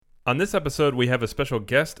On this episode, we have a special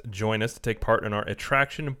guest join us to take part in our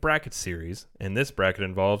Attraction Bracket series, and this bracket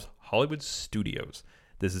involves Hollywood Studios.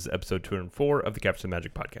 This is episode 204 of the Capture the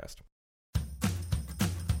Magic podcast.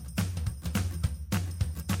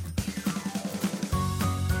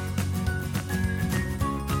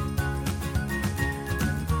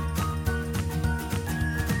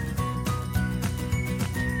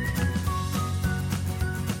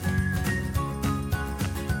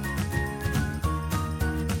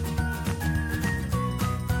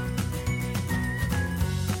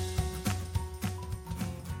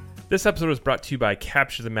 This episode was brought to you by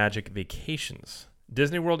Capture the Magic Vacations.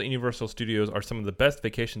 Disney World and Universal Studios are some of the best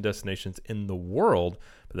vacation destinations in the world,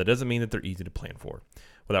 but that doesn't mean that they're easy to plan for.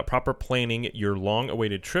 Without proper planning, your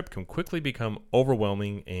long-awaited trip can quickly become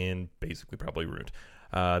overwhelming and basically probably ruined.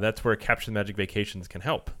 That's where Capture the Magic Vacations can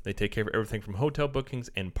help. They take care of everything from hotel bookings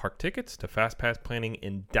and park tickets to fast pass planning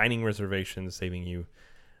and dining reservations, saving you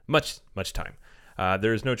much time.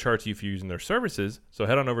 There is no charge to you for using their services, so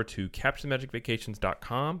head on over to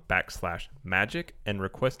CaptureTheMagicVacations.com/magic and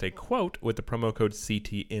request a quote with the promo code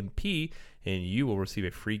CTMP, and you will receive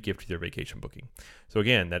a free gift with your vacation booking. So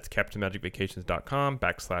again, that's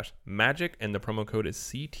CaptureTheMagicVacations.com/magic, and the promo code is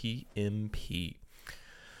CTMP.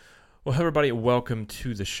 Well, hey everybody, welcome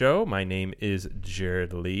to the show. My name is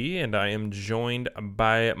Jared Lee, and I am joined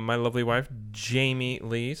by my lovely wife, Jamie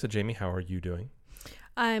Lee. So Jamie, how are you doing?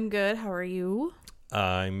 I'm good. How are you?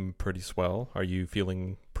 I'm pretty swell. Are you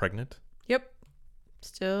feeling pregnant? Yep.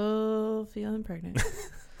 Still feeling pregnant.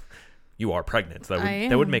 You are pregnant. So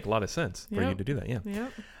that would make a lot of sense for you to do that. Yeah.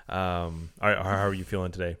 Yep. How are you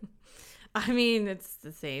feeling today? I mean, it's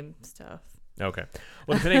the same stuff. Okay.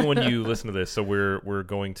 Well, depending on when you listen to this, so we're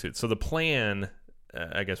going to. So the plan,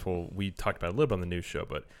 I guess. Well, we talked about it a little bit on the news show,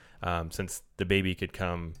 but since the baby could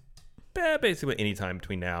come basically anytime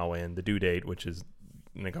between now and the due date, which is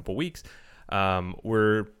in a couple weeks,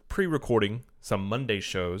 we're pre-recording some Monday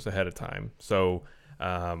shows ahead of time. So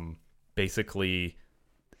basically,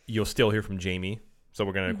 you'll still hear from Jamie. So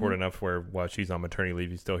we're going to record enough where while she's on maternity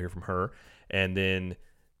leave, you still hear from her. And then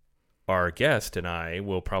our guest and I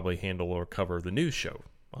will probably handle or cover the news show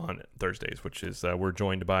on Thursdays, which is we're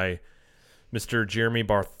joined by Mr. Jeremy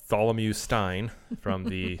Bartholomew Stein from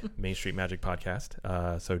the Main Street Magic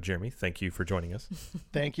podcast. So Jeremy, thank you for joining us.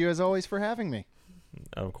 Thank you as always for having me.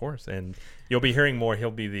 Of course. And you'll be hearing more.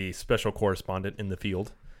 He'll be the special correspondent in the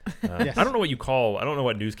field. Yes. I don't know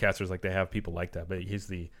what newscasters like. They have people like that, but he's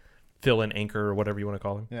the fill-in anchor or whatever you want to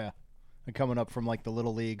call him. Yeah. I'm coming up from like the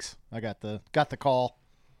little leagues. I got the call.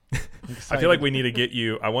 I feel like we need to get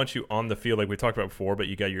you. I want you on the field like we talked about before, but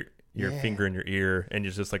you got your finger in your ear and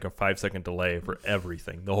it's just like a 5-second delay for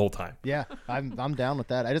everything the whole time. Yeah, I'm down with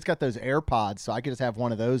that. I just got those AirPods, so I could just have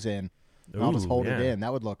one of those in. I'll just hold it in.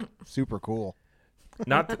 That would look super cool.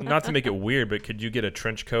 Not to make it weird, but could you get a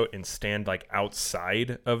trench coat and stand like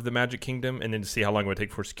outside of the Magic Kingdom and then see how long it would take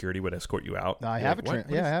before security would escort you out? I have I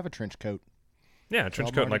have a trench coat. Yeah, a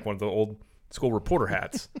trench coat, like one of the old school reporter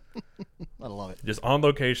hats. I love it. Just on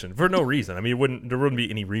location for no reason. I mean, there wouldn't be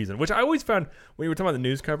any reason, which I always found when you were talking about the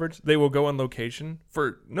news coverage, they will go on location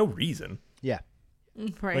for no reason. Yeah.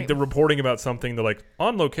 Right. Like they're reporting about something, they're like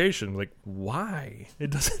on location. Like, why? It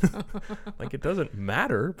doesn't it doesn't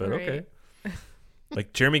matter, but right. Okay.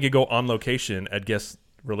 Like Jeremy could go on location at guest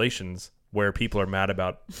relations where people are mad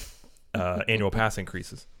about annual pass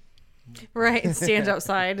increases. Right. And stand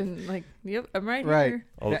outside and like, yep, I'm right here.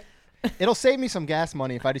 Oh, It'll save me some gas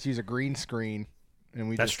money if I just use a green screen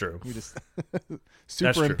and That's true. We just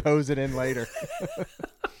superimpose it in later.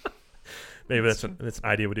 Maybe that's an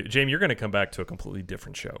idea we do. Jamie, you're going to come back to a completely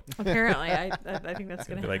different show. Apparently, I think that's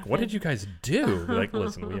going to be like, what did you guys do? Be like,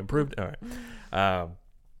 listen, we improved. All right.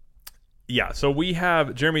 Yeah, so we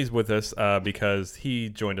have Jeremy's with us because he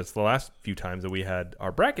joined us the last few times that we had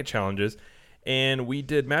our bracket challenges, and we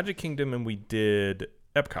did Magic Kingdom and we did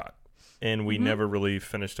Epcot, and we never really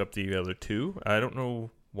finished up the other two. I don't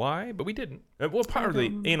know why, but we didn't. Well, part of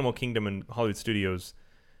the Animal Kingdom and Hollywood Studios,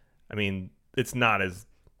 I mean, there's not a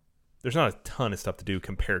ton of stuff to do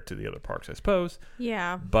compared to the other parks, I suppose.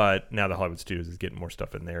 Yeah. But now the Hollywood Studios is getting more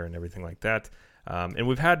stuff in there and everything like that. And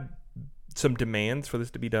we've had some demands for this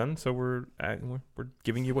to be done, so we're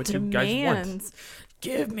giving you what you guys want.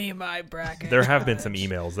 Give me my bracket. There have been some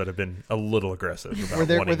emails that have been a little aggressive. About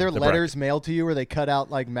were there the letters mailed to you where they cut out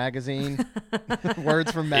like magazine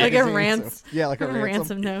words from magazines? Like a rant. So, yeah, like a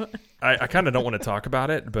ransom note. I kind of don't want to talk about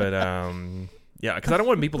it, but yeah, because I don't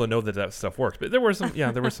want people to know that stuff works. But there were some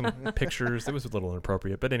pictures. It was a little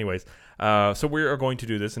inappropriate. But anyways, so we are going to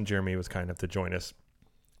do this, and Jeremy was kind enough to join us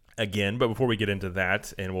again. But before we get into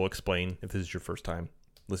that, and we'll explain if this is your first time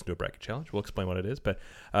listen to a bracket challenge. We'll explain what it is. But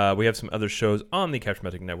we have some other shows on the Capture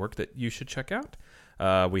Magic Network that you should check out.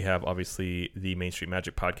 We have, obviously, the Main Street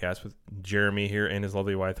Magic podcast with Jeremy here and his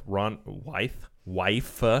lovely wife,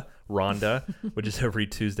 Rhonda, which is every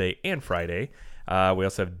Tuesday and Friday. We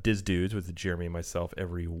also have Diz Dudes with Jeremy and myself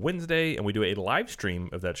every Wednesday, and we do a live stream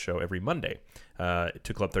of that show every Monday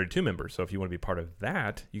to Club 32 members. So if you want to be part of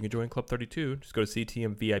that, you can join Club 32. Just go to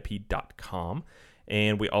ctmvip.com.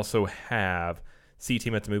 And we also have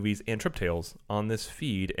CTM at the Movies and Trip Tales on this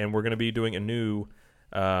feed, and we're going to be doing a new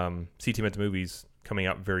CTM at the Movies coming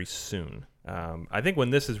out very soon. I think when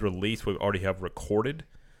this is released, we already have recorded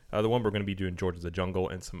the one. We're going to be doing George of the Jungle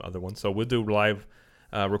and some other ones. So we'll do live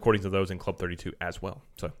recordings of those in Club 32 as well.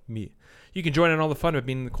 So you can join in all the fun of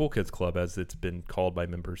being in the Cool Kids Club, as it's been called by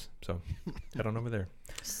members. So head on over there.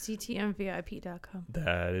 CTMVIP.com.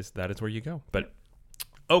 That is where you go. But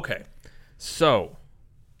okay, so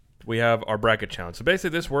we have our bracket challenge. So basically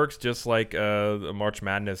this works just like a March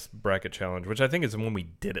Madness bracket challenge, which I think is when we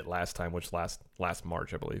did it last time, which last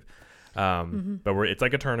March, I believe. But it's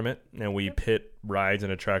like a tournament, and we pit rides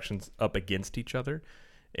and attractions up against each other.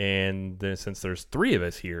 And then, since there's 3 of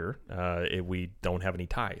us here, we don't have any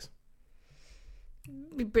ties.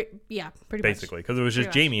 Yeah, pretty basically, because it was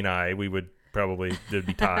just Jamie and I, there'd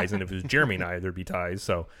be ties, and if it was Jeremy and I, there'd be ties.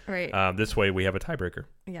 So this way we have a tiebreaker.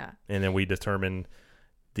 Yeah. And then we determine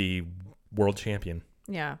the world champion.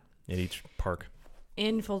 Yeah. In each park.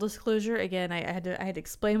 In full disclosure, again, I had to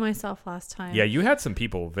explain myself last time. Yeah, you had some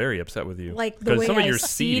people very upset with you, like the way some of I your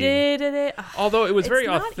seeded it. Although it was very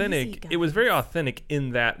authentic, authentic, it was very authentic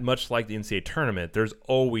in that, much like the NCAA tournament, there's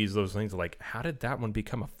always those things like, how did that one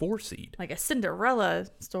become a 4 seed? Like a Cinderella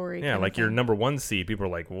story. Yeah, like your number 1 seed. People are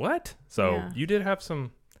like, what? So you did have a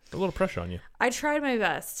little pressure on you. I tried my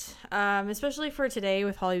best, especially for today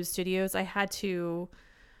with Hollywood Studios. I had to.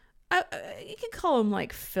 You could call them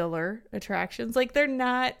like filler attractions. Like they're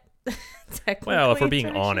not technically. Well, if we're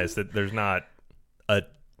being honest, there's not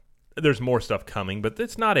there's more stuff coming, but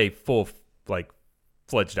it's not a full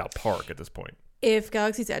fledged out park at this point. If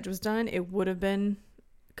Galaxy's Edge was done, it would have been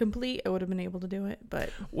complete. I would have been able to do it, but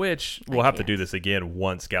we'll have to do this again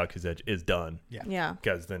once Galaxy's Edge is done. Yeah.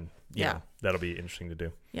 Because then you know, that'll be interesting to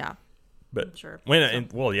do. Yeah. But sure.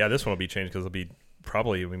 This one will be changed because it'll be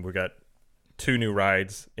probably. I mean, we got 2 new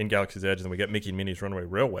rides in Galaxy's Edge, and then we got Mickey and Minnie's Runaway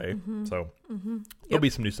Railway. So there'll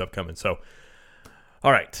be some new stuff coming. So,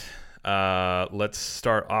 all right, let's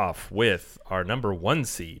start off with our number 1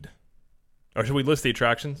 seed. Or should we list the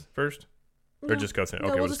attractions first, or just go through? No,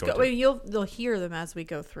 okay, we'll just go. They'll hear them as we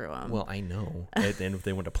go through them. Well, I know, and if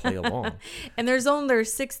they want to play along. And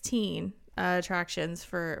there's 16 attractions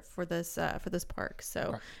for this park,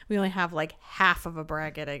 so we only have like half of a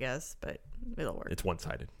bracket, I guess, but it'll work. It's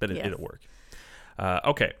one-sided, but it'll work.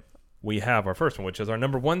 Okay, we have our first one, which is our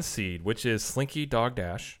number 1 seed, which is Slinky Dog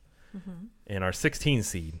Dash, and our 16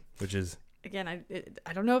 seed, which is again,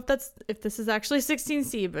 I don't know if this is actually 16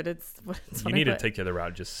 seed, but it's you need to take the other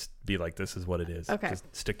route. Just be like, this is what it is. Okay,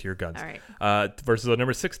 just stick to your guns. All right. Versus the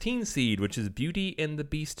number 16 seed, which is Beauty and the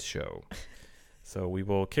Beast Show. So we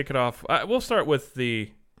will kick it off. We'll start with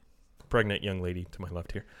the pregnant young lady to my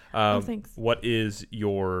left here. Thanks. What is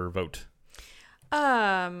your vote?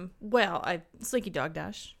 Well, Slinky Dog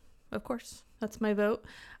Dash, of course. That's my vote.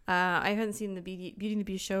 I haven't seen the Beauty and the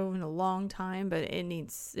Beast show in a long time, but it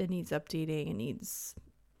needs updating. It needs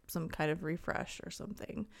some kind of refresh or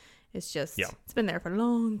something. It's just it's been there for a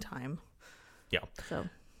long time. Yeah. So.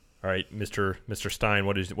 All right, Mr. Stein,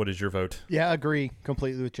 what is your vote? Yeah, I agree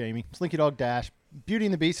completely with Jamie. Slinky Dog Dash. Beauty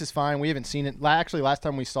and the Beast is fine. We haven't seen it. Actually, last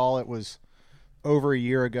time we saw it was over a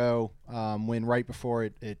year ago, when right before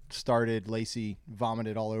it started, Lacey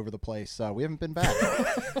vomited all over the place. So we haven't been back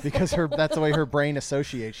because that's the way her brain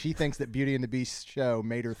associates. She thinks that Beauty and the Beast show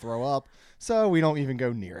made her throw up, so we don't even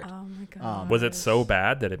go near it. Oh my god! Was it so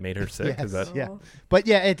bad that it made her sick? Yes, yeah. But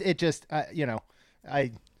yeah, it just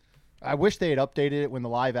I wish they had updated it when the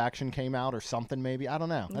live action came out or something. Maybe I don't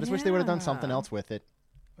know. I just wish they would have done something else with it.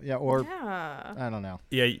 Yeah, or I don't know.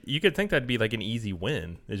 Yeah, you could think that'd be like an easy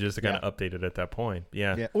win. It's just to kind of update it at that point.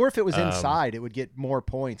 Yeah. Or if it was inside, it would get more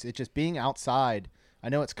points. It's just being outside. I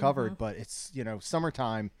know it's covered, but it's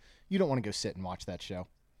summertime. You don't want to go sit and watch that show.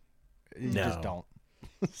 You just don't.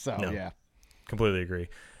 So yeah, completely agree.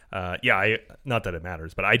 Not that it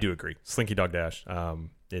matters, but I do agree. Slinky Dog Dash.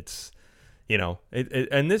 It's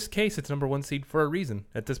in this case, it's number 1 seed for a reason.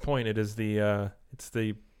 At this point, it is the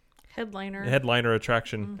headliner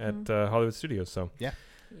attraction at Hollywood Studios. So yeah,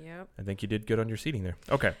 yep. I think you did good on your seating there.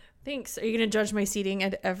 Okay. Thanks. Are you going to judge my seating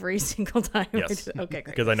at every single time? Yes. Okay, great.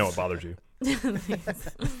 Because I know it bothers you.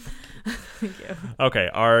 Thank you. Okay,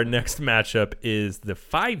 our next matchup is the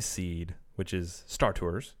 5 seed, which is Star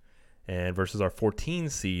Tours, and versus our 14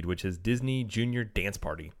 seed, which is Disney Junior Dance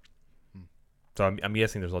Party. So I'm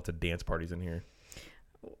guessing there's lots of dance parties in here.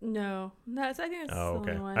 No, I think that's Oh, the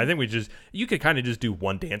okay. only one. I think you could kind of just do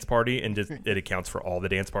one dance party and just it accounts for all the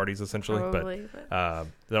dance parties essentially. Probably, But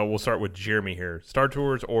so we'll start with Jeremy here. Star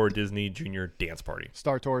Tours or Disney Junior Dance Party?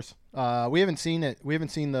 Star Tours. We haven't seen it. We haven't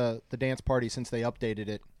seen the dance party since they updated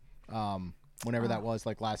it. Whenever that was,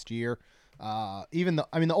 like last year.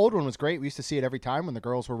 The old one was great. We used to see it every time when the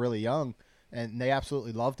girls were really young, and they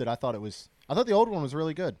absolutely loved it. I thought the old one was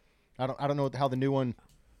really good. I don't know how the new one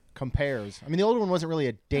compares. I mean, the old one wasn't really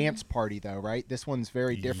a dance party though, right? This one's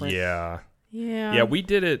very different. Yeah. Yeah. We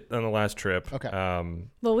did it on the last trip. Okay.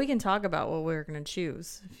 Well, we can talk about what we're going to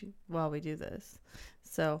choose while we do this.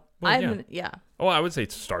 So, Well, yeah. Oh, I would say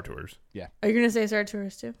Star Tours. Are you going to say Star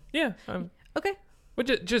Tours too? Yeah. Okay.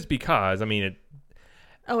 But just because, I mean,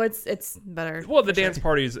 Oh, it's better. well, the dance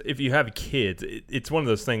parties, if you have kids, it's one of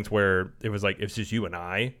those things where it was like, it's just you and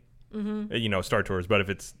I, Star Tours. But if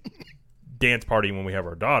it's dance party when we have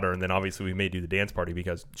our daughter, and then obviously we may do the dance party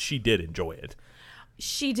because she did enjoy it.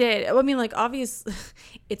 She did. I mean, like, obviously,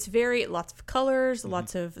 it's lots of colors,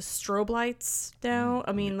 lots of strobe lights now.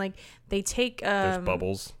 I mean, like, they take... There's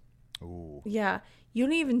bubbles. Ooh. Yeah. You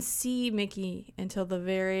don't even see Mickey until the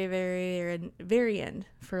very, very, very end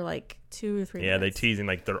for, like, 2 or 3 Yeah, minutes. they teasing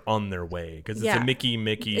like they're on their way because it's Yeah. a Mickey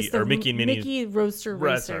It's the or Mickey and Minnie Mickey Roadster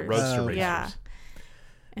Racers. Roadster Oh, Racers. Yeah.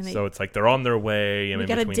 And So it's like they're on their way. And we in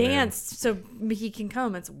gotta between dance so Mickey can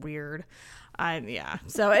come. It's weird.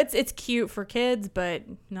 So it's cute for kids, but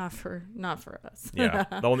not for us. Yeah.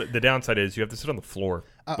 The downside is you have to sit on the floor.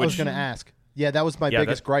 I was going to ask. Yeah, that was my Yeah,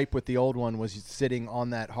 biggest gripe with the old one was sitting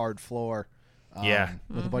on that hard floor. Yeah.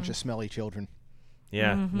 With a bunch of smelly children.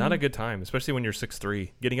 Yeah, not a good time, especially when you're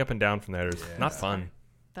 6'3". Getting up and down from there is not fun.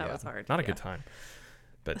 That was hard. Not a good time.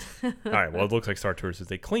 But all right, well, it looks like Star Tours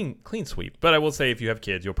is a clean sweep. But I will say, if you have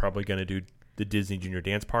kids, you're probably going to do the Disney Junior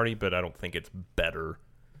Dance Party. But I don't think it's better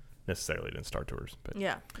necessarily than Star Tours. But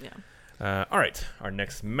Yeah. all right, our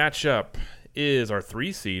next matchup is our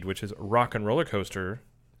 3 seed, which is Rock and Roller Coaster,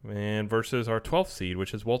 and versus our 12th seed,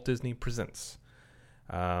 which is Walt Disney Presents.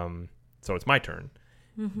 So it's my turn.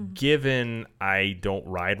 Mm-hmm. Given I don't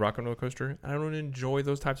ride Rock and Roller Coaster, I don't enjoy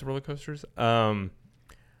those types of roller coasters. I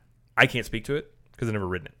can't speak to it because I've never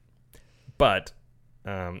ridden it. But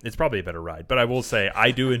it's probably a better ride. But I will say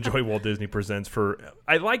I do enjoy Walt Disney Presents.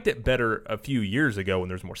 I liked it better a few years ago when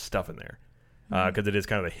there's more stuff in there because it is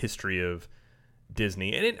kind of the history of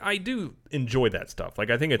Disney. And I do enjoy that stuff.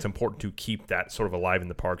 Like, I think it's important to keep that sort of alive in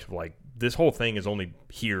the parks of like, this whole thing is only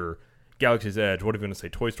here. Galaxy's Edge, what are we going to say,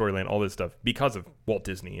 Toy Story Land, all this stuff, because of Walt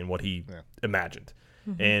Disney and what he imagined.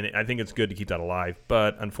 Mm-hmm. And I think it's good to keep that alive.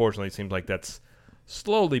 But unfortunately, it seems like that's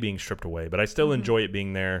slowly being stripped away. But I still enjoy it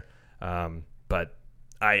being there. But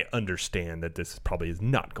I understand that this probably is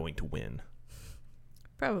not going to win.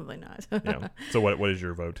 Probably not. So what is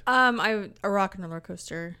your vote? A Rock and Roller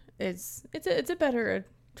Coaster it's a better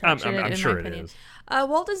attraction. I'm in sure my it opinion. is.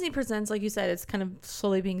 Walt Disney Presents, like you said, it's kind of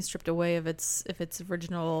slowly being stripped away of its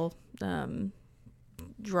original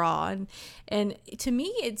draw, and to me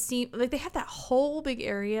it seemed like they have that whole big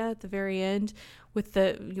area at the very end with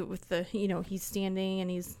the he's standing and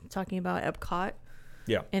he's talking about Epcot.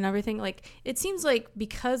 Yeah. And everything, like, it seems like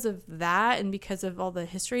because of that and because of all the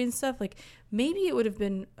history and stuff, like, maybe it would have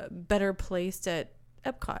been better placed at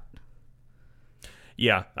Epcot.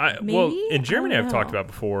 Yeah. Maybe? Well, and Jeremy and I have know. talked about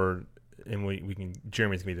before, and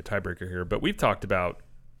Jeremy's going to be the tiebreaker here, but we've talked about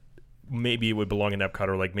maybe it would belong in Epcot,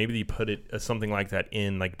 or like maybe you put it something like that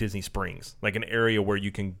in like Disney Springs, like an area where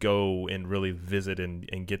you can go and really visit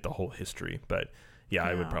and get the whole history. But yeah,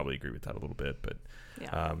 I would probably agree with that a little bit. But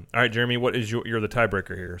all right, Jeremy, what is you're the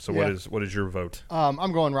tiebreaker here. So what is your vote?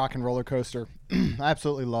 I'm going Rock and Roller Coaster. I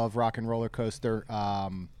absolutely love Rock and Roller Coaster.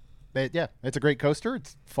 But yeah, it's a great coaster.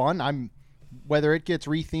 It's fun. Whether it gets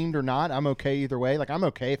rethemed or not, I'm okay either way. Like, I'm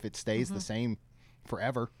okay if it stays the same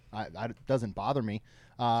forever. It doesn't bother me.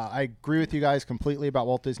 I agree with you guys completely about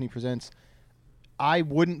Walt Disney Presents. I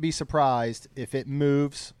wouldn't be surprised if it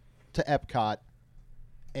moves to Epcot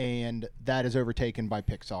and that is overtaken by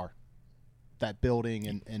Pixar. That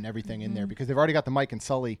building and everything in there, because they've already got the Mike and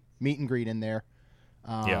Sully meet and greet in there.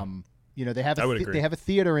 They have a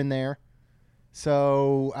theater in there.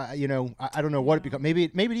 So I don't know what it becomes. Maybe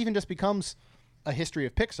it even just becomes a history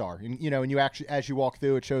of Pixar. And you actually, as you walk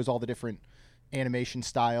through, it shows all the different animation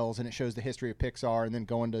styles and it shows the history of Pixar, and then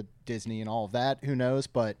going to Disney and all of that. Who knows?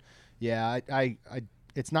 But yeah, I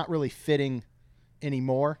it's not really fitting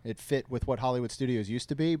anymore. It fit with what Hollywood Studios used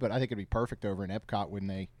to be, but I think it'd be perfect over in Epcot when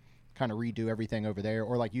they kind of redo everything over there.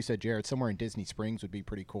 Or like you said, Jared, somewhere in Disney Springs would be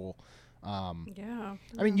pretty cool. Yeah.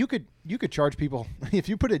 I mean, you could charge people if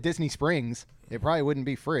you put it at Disney Springs. It probably wouldn't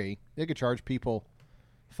be free. They could charge people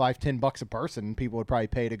 $5-10 a person, and people would probably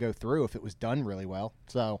pay to go through if it was done really well.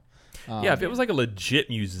 So, yeah, if it was like a legit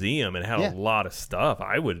museum and had Yeah. a lot of stuff,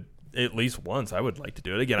 I would at least once. I would like to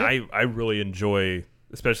do it again. I really enjoy,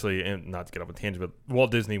 especially, and not to get off a tangent, but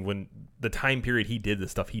Walt Disney, when the time period he did the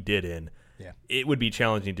stuff he did in, Yeah. it would be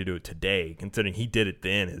challenging to do it today, considering he did it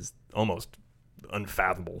then is almost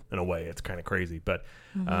unfathomable in a way. It's kind of crazy, but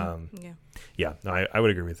Yeah. yeah, no, I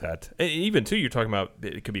would agree with that. And even too, you're talking about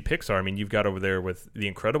it could be Pixar. I mean, you've got over there with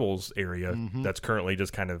the Incredibles area that's currently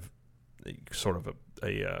just kind of sort of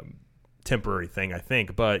a temporary thing, I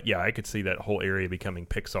think. But yeah, I could see that whole area becoming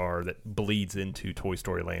Pixar that bleeds into Toy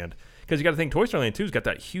Story Land, because you got to think Toy Story Land 2's got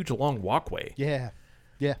that huge long walkway yeah.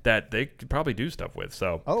 that they could probably do stuff with.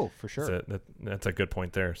 So Oh, for sure. so that's a good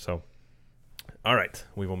point there. So, all right,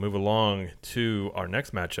 we will move along to our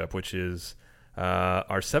next matchup, which is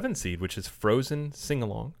our 7 seed, which is Frozen Sing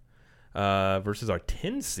Along, versus our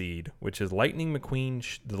 10 seed, which is Lightning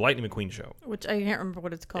McQueen, the Lightning McQueen Show. Which I can't remember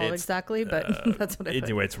what it's called It's, exactly, but that's what I put.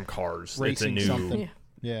 Anyway, it's from Cars. Racing it's a new something. Yeah.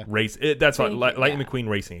 Yeah. race. That's what Thank you, Lightning yeah. McQueen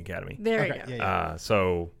Racing Academy. There you Okay,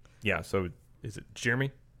 go. yeah. So is it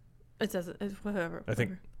Jeremy? It says it's whatever. I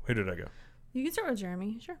think. whatever. Who did I go? You can start with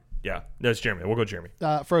Jeremy. Sure. Yeah, that's Jeremy. We'll go Jeremy.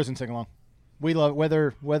 Frozen sing along. We love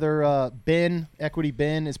whether Equity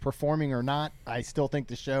Ben is performing or not. I still think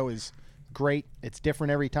the show is great. It's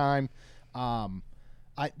different every time.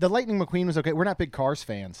 The Lightning McQueen was okay. We're not big Cars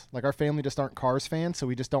fans. Like our family just aren't Cars fans, so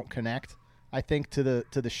we just don't connect. I think to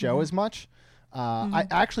the show as much. I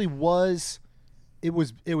actually was. It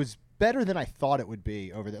was better than I thought it would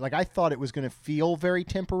be over there. Like I thought it was going to feel very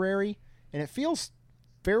temporary, and it feels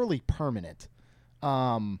fairly permanent.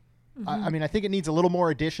 I mean, I think it needs a little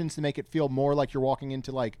more additions to make it feel more like you're walking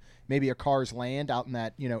into like maybe a Cars Land out in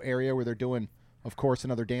that area where they're doing, of course,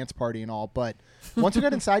 another dance party and all. But once we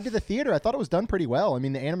got inside to the theater, I thought it was done pretty well. I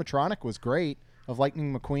mean, the animatronic was great of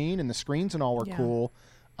Lightning McQueen, and the screens and all were cool.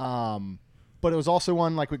 But it was also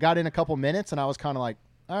one like we got in a couple minutes, and I was kind of like,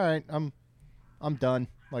 all right, I'm done.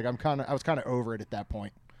 Like I was kind of over it at that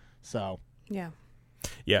point. So Yeah.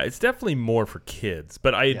 Yeah, it's definitely more for kids,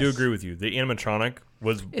 but I do Yes. agree with you. The animatronic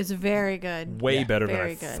was It's very good. way Yeah, better than I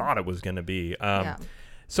very good. thought it was going to be. Yeah.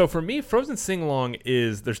 So for me, Frozen Sing Along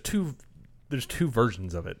is there's two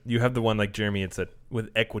versions of it. You have the one like Jeremy had said with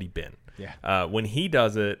Equity Ben. Yeah. When he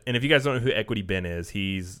does it, and if you guys don't know who Equity Ben is,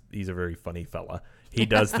 he's a very funny fella. He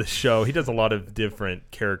does the show. He does a lot of different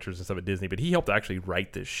characters and stuff at Disney, but he helped actually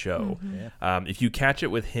write this show. If you catch it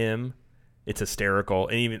with him, it's hysterical.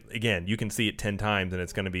 And even again, you can see it 10 times, and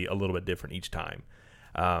it's going to be a little bit different each time.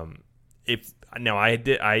 I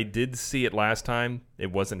did see it last time.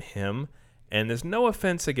 It wasn't him, and there's no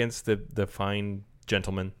offense against the fine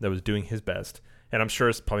gentleman that was doing his best. And I'm sure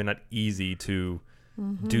it's probably not easy to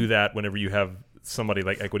do that whenever you have somebody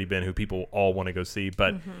like Equity Ben who people all want to go see.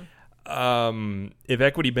 But if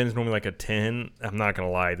Equity Ben is normally like a 10, I'm not gonna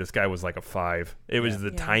lie, this guy was like a 5. It was the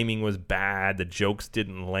timing was bad, the jokes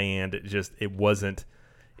didn't land. It wasn't.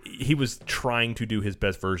 He was trying to do his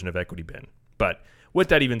best version of Equity Ben. But with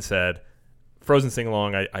that even said, Frozen Sing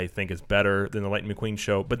Along I think is better than the Lightning McQueen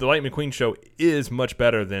show. But the Lightning McQueen show is much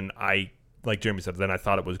better than like Jeremy said, than I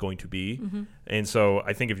thought it was going to be. And so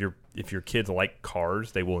I think if your kids like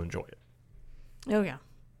Cars, they will enjoy it. Oh yeah.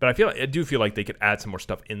 But I do feel like they could add some more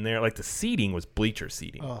stuff in there. Like the seating was bleacher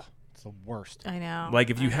seating. Oh, it's the worst. I know. Like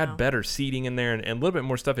if you I had know. better seating in there and a little bit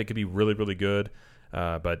more stuff, it could be really, really good.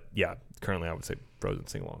 But yeah, currently I would say Frozen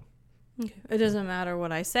Sing Along. Okay. It doesn't matter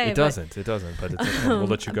what I say. It doesn't, but it's okay. We'll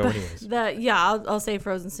let you go anyways. I'll say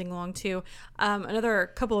Frozen Sing Along too.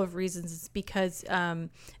 Another couple of reasons is because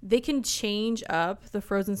they can change up the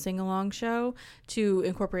Frozen Sing Along show to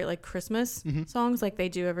incorporate like Christmas songs like they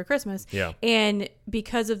do every Christmas. Yeah. And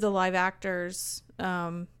because of the live actors,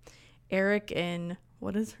 Eric and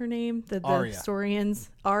what is her name? The Aria. historians.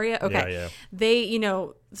 Aria. Okay. Yeah. They,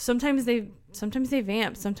 sometimes they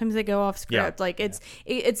vamp, sometimes they go off script. Yeah. Like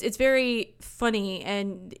it's very funny,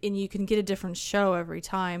 and you can get a different show every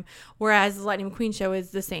time. Whereas the Lightning McQueen show is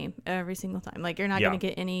the same every single time. Like you're not going to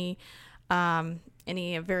get any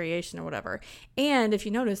variation or whatever. And if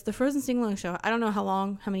you notice, the Frozen Sing Along show, I don't know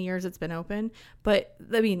how many years it's been open, but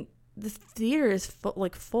I mean, the theater is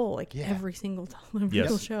full every single time,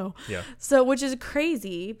 single show. Yeah. So, which is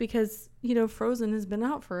crazy because, Frozen has been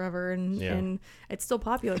out forever and it's still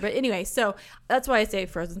popular. But anyway, so that's why I say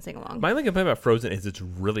Frozen Sing Along. My only complaint about Frozen is it's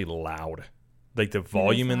really loud. Like the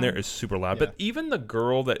volume in there is super loud. Yeah. But even the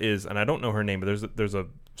girl that is, and I don't know her name, but there's a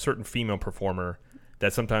certain female performer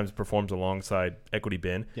that sometimes performs alongside Equity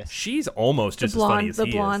Ben. Yes. She's almost just as funny as the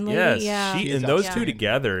he blonde is. lady, Yes, yeah. she She and is those awesome. two Yeah.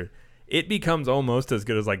 together, it becomes almost as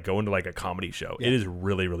good as like going to like a comedy show. Yeah. It is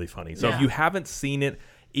really, really funny. So if Yeah. you haven't seen it,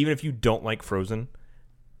 even if you don't like Frozen,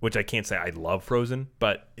 which I can't say I love Frozen,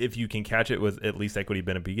 but if you can catch it with at least Equity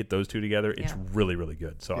Ben, if you get those two together, it's Yeah. really, really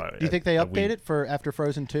good. So Do you think they update it for after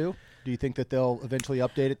Frozen 2? Do you think that they'll eventually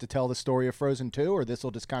update it to tell the story of Frozen 2, or this will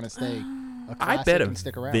just kind of stay a I classic bet and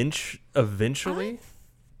stick around? eventually,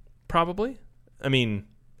 probably. I mean,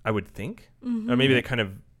 I would think. Or maybe they kind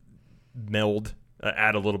of meld,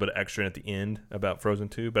 add a little bit of extra in at the end about Frozen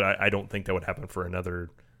 2, but I don't think that would happen for another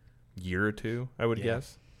year or two, I would Yeah.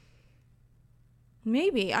 guess.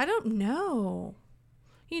 Maybe. I don't know.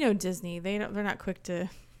 You know Disney. They're not quick to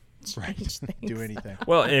Right. change things. Do anything.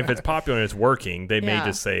 Well, and if it's popular and it's working, they may Yeah.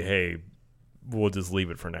 just say, hey, we'll just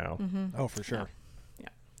leave it for now. Oh, for sure.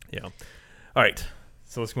 Yeah. All right.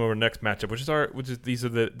 So let's go over to the next matchup, these are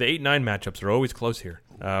the 8-9 matchups are always close here.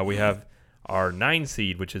 We have our 9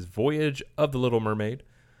 seed, which is Voyage of the Little Mermaid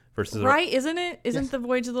versus Right, isn't it? Isn't Yes. the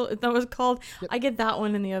Voyage of the... That was called... Yep. I get that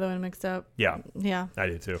one and the other one mixed up. Yeah, Yeah. I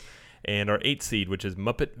do too. And our 8 seed, which is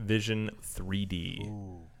Muppet Vision 3D.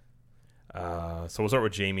 Ooh. So we'll start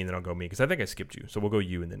with Jamie and then I'll go me because I think I skipped you. So we'll go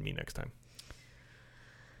you and then me next time.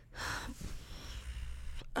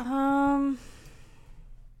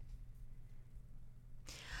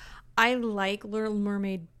 I like Little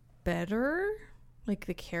Mermaid better, like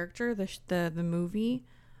the character, the movie,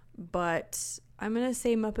 but I'm gonna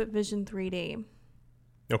say Muppet Vision 3D.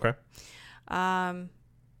 Okay. I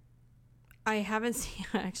haven't seen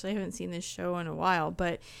actually I haven't seen this show in a while,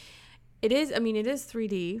 but it is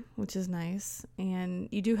 3D, which is nice, and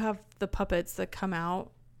you do have the puppets that come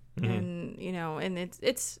out, and and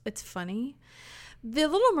it's funny. The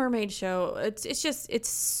Little Mermaid show, it's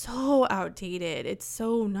so outdated. It's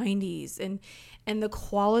so 90s, and the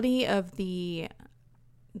quality of the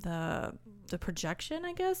projection,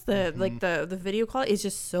 I guess, like the video quality is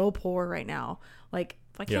just so poor right now. Like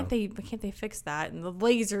why can't they fix that? And the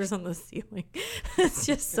lasers on the ceiling, it's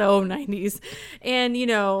just so 90s. And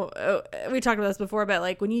we talked about this before, but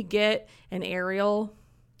like when you get an Ariel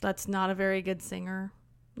that's not a very good singer,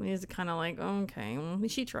 he's kind of like, okay, well,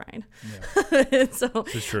 she tried. Yeah. So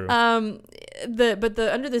It's true. the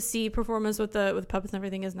Under the Sea performance with the puppets and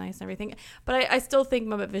everything is nice and everything, but I still think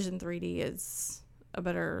Muppet Vision 3D is a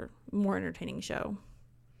better, more entertaining show.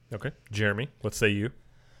 Okay. Jeremy, what say you?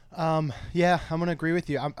 Yeah, I'm going to agree with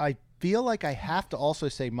you. I feel like I have to also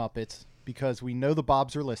say Muppets because we know the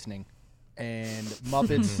Bobs are listening, and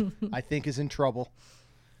Muppets, I think, is in trouble.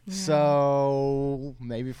 So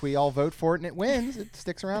maybe if we all vote for it and it wins, it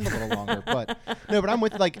sticks around a little longer. But I'm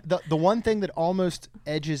with like the one thing that almost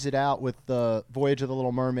edges it out with the Voyage of the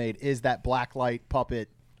Little Mermaid is that blacklight puppet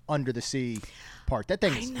under the sea part. That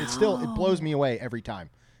thing, it blows me away every time.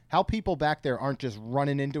 How people back there aren't just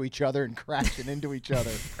running into each other and crashing into each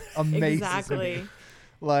other amazes Exactly. me.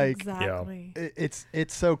 Like Exactly. it's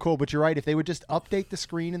so cool. But you're right. If they would just update the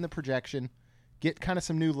screen and the projection, get kind of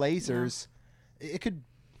some new lasers, they could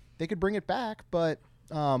bring it back. But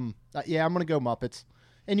I'm gonna go Muppets.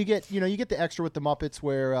 And you get the extra with the Muppets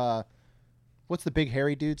where what's the big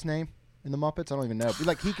hairy dude's name in the Muppets? I don't even know.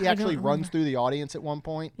 Like he actually runs through the audience at one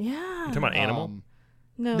point. Yeah. You talking about Animal?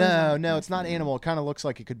 No, it's not Animal. It kind of looks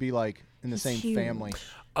like it could be like in the He's same huge. family.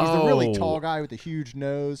 He's the really Oh. tall guy with the huge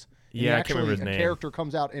nose. And Yeah, I can't remember his a name. character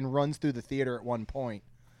comes out and runs through the theater at one point.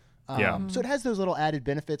 Yeah. So it has those little added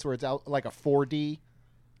benefits where it's out like a 4D,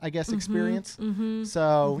 I guess, experience. Mm-hmm.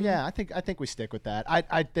 So yeah, I think we stick with that.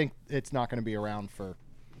 I think it's not going to be around for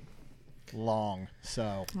long.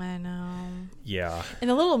 So I know. Yeah. In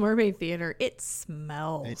the Little Mermaid theater, it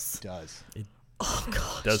smells. it does. Oh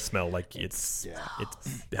gosh. It does smell like it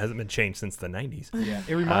hasn't been changed since the 90s. Yeah,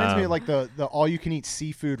 it reminds me of like the all-you-can-eat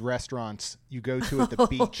seafood restaurants you go to at the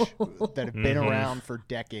beach that have been around for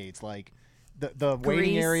decades. Like the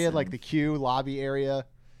waiting Grease area, like and- the queue lobby area,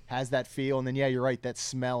 has that feel. And then you're right, that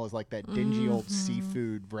smell is like that dingy old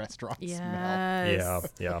seafood restaurant smell. Yes.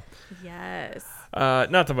 Yeah. Yes.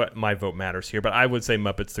 Not that my vote matters here, but I would say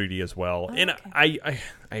Muppets 3D as well. And I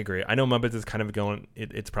agree. I know Muppets is kind of going.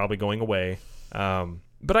 It's probably going away.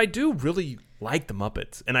 But I do really like the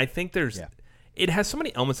Muppets, and I think it has so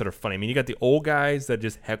many elements that are funny. I mean, you got the old guys that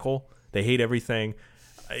just heckle; they hate everything.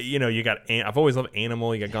 You got. I've always loved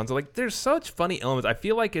Animal. You got Gonzo. Like, there's such funny elements. I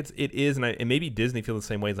feel like it is, and maybe Disney feels the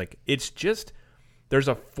same way. It's like it's just there's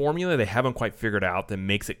a formula they haven't quite figured out that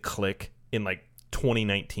makes it click in like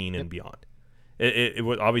 2019 and beyond. It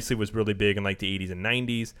obviously was really big in like the 80s and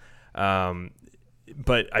 90s.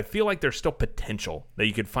 But I feel like there's still potential that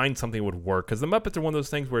you could find something that would work, because the Muppets are one of those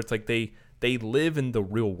things where it's like they they live in the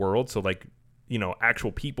real world, so like, you know,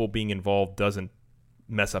 actual people being involved doesn't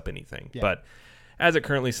mess up anything. Yeah. But as it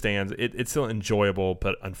currently stands, it's still enjoyable,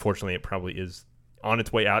 but unfortunately it probably is on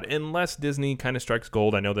its way out unless Disney kind of strikes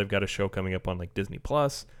gold. I know they've got a show coming up on like Disney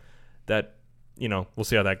Plus that, you know, we'll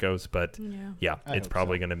see how that goes, but yeah, I it's hope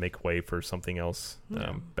probably so. going to make way for something else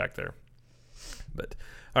Yeah. back there. But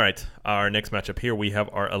all right, our next matchup here, we have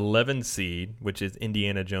our 11 seed, which is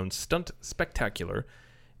Indiana Jones Stunt Spectacular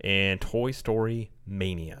and Toy Story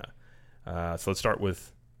Mania. So let's start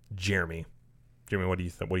with Jeremy. Jeremy, what do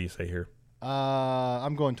you say here?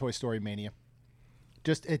 I'm going Toy Story Mania.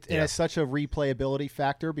 Just it Yeah. has such a replayability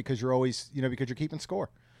factor because you're always, you know, because you're keeping score.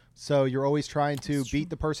 So you're always trying to beat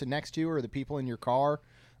the person next to you or the people in your car.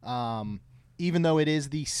 Even though it is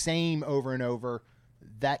the same over and over,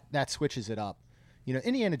 that switches it up. You know,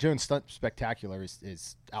 Indiana Jones Stunt Spectacular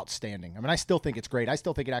is outstanding. I mean, I still think it's great. I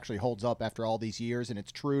still think it actually holds up after all these years, and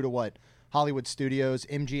it's true to what Hollywood Studios,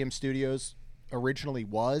 MGM Studios originally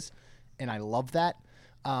was, and I love that.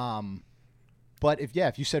 But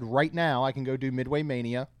if you said right now I can go do Midway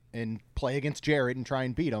Mania and play against Jared and try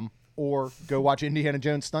and beat him, or go watch Indiana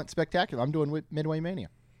Jones Stunt Spectacular, I'm doing Midway Mania.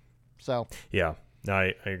 So Yeah, no,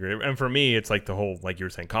 I agree. And for me, it's like the whole, like you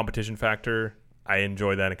were saying, competition factor. I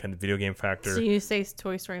enjoy that kind of video game factor. So you say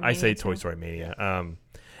Toy Story Mania? I say too? Toy Story Mania.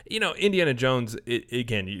 You know, Indiana Jones,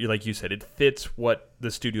 like you said, it fits what the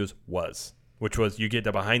studios was, which was you get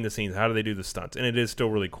the behind the scenes. How do they do the stunts? And it is still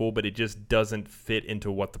really cool, but it just doesn't fit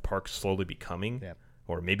into what the park's slowly becoming,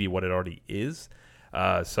 or maybe what it already is.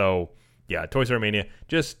 So, yeah, Toy Story Mania.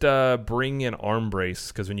 Just bring an arm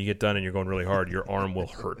brace, because when you get done and you're going really hard, your arm will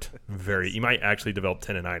hurt. You might actually develop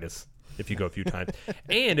tendonitis if you go a few times.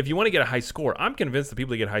 And if you want to get a high score, I'm convinced the people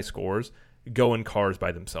that get high scores go in cars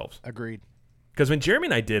by themselves. agreed. Because when Jeremy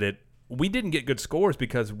and I did it, we didn't get good scores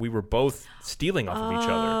because we were both stealing off of each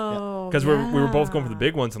other. Oh, Because we were both going for the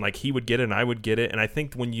big ones, and like he would get it and I would get it. And I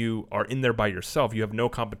think when you are in there by yourself, you have no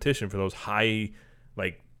competition for those high,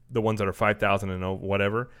 like the ones that are 5,000 and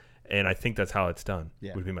whatever. And I think that's how it's done,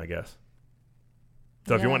 would be my guess.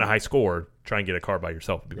 So if you want a high score, try and get a car by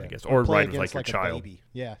yourself, would be my guess. Or Play ride with like against your a child. baby.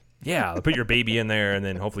 Yeah. Yeah, put your baby in there, and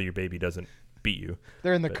then hopefully your baby doesn't beat you.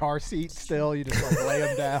 They're in the car seat still. You just like lay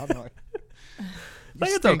them down. Like, Like,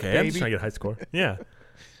 it's stink, okay. I'm baby. just trying to get a high score. Yeah.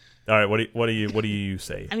 All right. What do you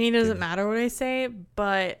say? I mean, it doesn't matter what I say,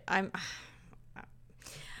 but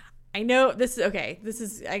I know this is okay. This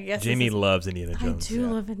is, I guess, Jamie this is, loves Indiana Jones. I do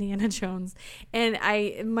love Indiana Jones, and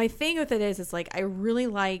my thing with it is like I really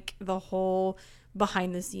like the whole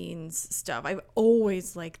behind the scenes stuff. I've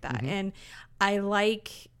always liked that, and I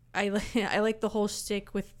like the whole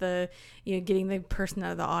shtick with the, you know, getting the person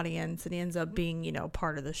out of the audience and he ends up being, you know,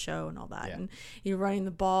 part of the show and all that, and you're running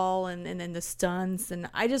the ball and then the stunts, and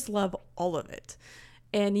I just love all of it.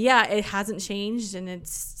 And yeah, it hasn't changed and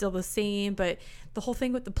it's still the same, but the whole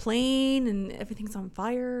thing with the plane and everything's on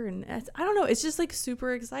fire and I don't know, it's just like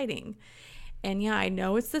super exciting. And yeah, I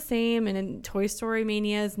know it's the same, and in Toy Story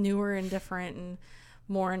Mania is newer and different and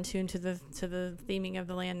more in tune to the theming of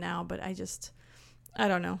the land now, but I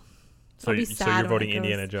don't know. So I'll be you're sad when it voting goes.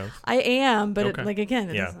 Indiana Jones? I am, but Okay. it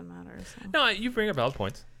Yeah. doesn't matter. So. No, you bring up valid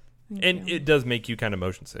points, Thank you. it does make you kind of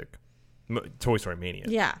motion sick. Toy Story Mania.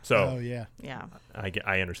 Yeah. So oh yeah. Yeah.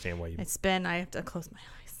 I understand why you. I have to close my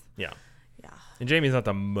eyes. Yeah. Yeah. And Jamie's not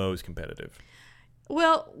the most competitive.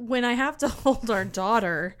 Well, when I have to hold our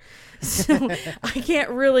daughter, so I can't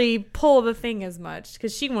really pull the thing as much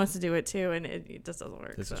because she wants to do it too, and it just doesn't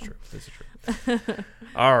work. This is so. true. This is true.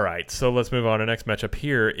 All right, so let's move on. Our next matchup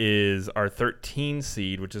here is our 13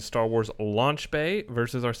 seed, which is Star Wars Launch Bay,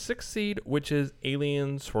 versus our 6 seed, which is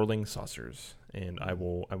Alien Swirling Saucers. And I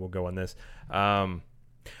will go on this.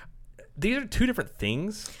 These are two different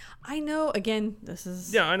things. I know. Again, this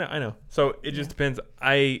is Yeah, I know. So it just depends.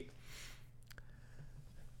 I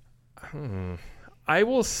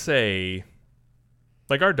will say,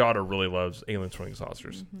 like, our daughter really loves Alien Swirling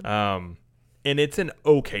Saucers. And it's an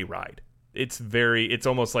okay ride. It's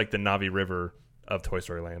almost like the Navi River of Toy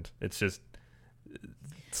Story Land. It's just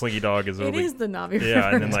Slinky Dog is It is the Navi River.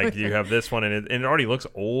 yeah, and then like you have this one, and it already looks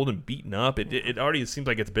old and beaten up. It already seems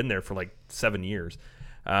like it's been there for like 7 years.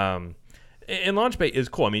 And Launch Bay is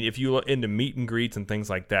cool. I mean, if you look into meet and greets and things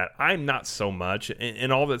like that, I'm not so much.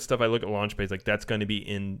 And all that stuff, I look at Launch Bay, like that's going to be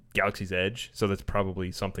in Galaxy's Edge, so that's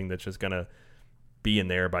probably something that's just going to be in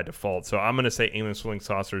there by default. So I'm going to say Alien Swirling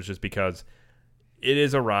Saucers just because it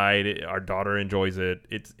is a ride. Our daughter enjoys it.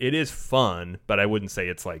 It is fun, but I wouldn't say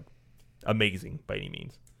it's like amazing by any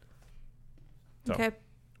means. So, Okay.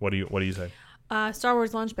 What do you say? Star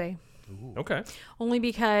Wars Launch Bay. Okay. Only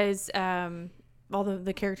because all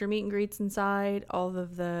the character meet and greets inside, all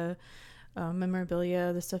of the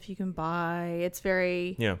memorabilia, the stuff you can buy. It's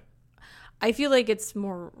very. Yeah. I feel like it's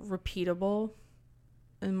more repeatable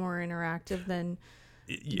and more interactive than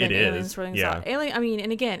It Alien is. Swirling Yeah. Saucers.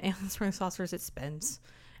 Alien Swirling Saucers, it spins,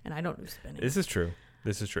 and I don't do spinning. This is true.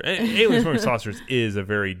 Alien Swirling Saucers is a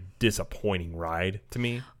very disappointing ride to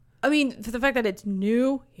me. I mean, for the fact that it's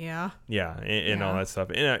new, yeah. Yeah, and all Yeah. that stuff.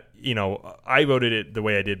 And, I voted it the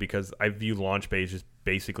way I did because I view Launch Bay as just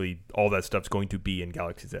basically all that stuff's going to be in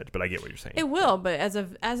Galaxy's Edge, but I get what you're saying. It will, but as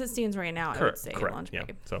it stands right now, I would say Launch Yeah.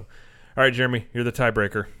 Bay. So, all right, Jeremy, you're the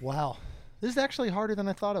tiebreaker. Wow. This is actually harder than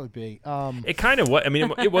I thought it would be. It kind of was. I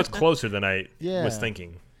mean, it was closer than I Yeah. was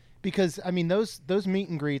thinking. Because I mean those meet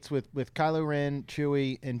and greets with Kylo Ren,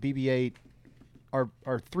 Chewie, and BB-8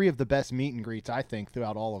 are three of the best meet and greets I think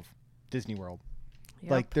throughout all of Disney World.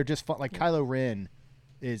 Yep. Like they're just fun. Like Kylo Ren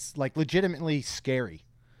is like legitimately scary,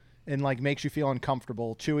 and like makes you feel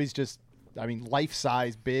uncomfortable. Chewie's just, I mean, life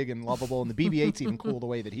size, big and lovable, and the BB-8's even cool the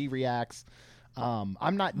way that he reacts.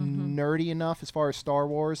 I'm not nerdy enough as far as Star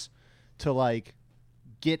Wars to like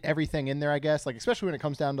get everything in there, I guess, like especially when it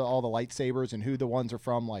comes down to all the lightsabers and who the ones are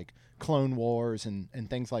from, like Clone Wars and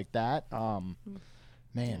things like that.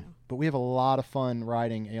 But we have a lot of fun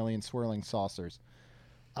riding Alien Swirling Saucers.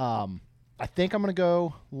 I think I'm going to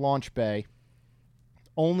go Launch Bay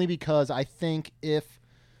only because I think if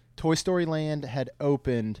Toy Story Land had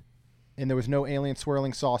opened and there was no Alien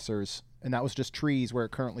Swirling Saucers and that was just trees where it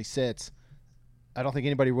currently sits, I don't think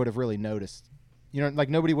anybody would have really noticed. You know, like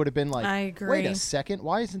nobody would have been like, I agree. wait a second,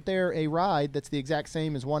 why isn't there a ride that's the exact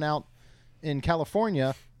same as one out in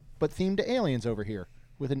California but themed to aliens over here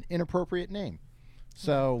with an inappropriate name?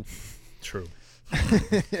 So True.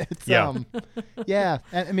 it's Yeah. yeah.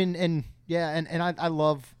 And, I mean, and yeah, and I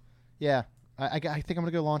love, yeah. I think I'm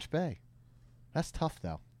gonna go Launch Bay. That's tough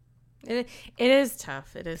though. It is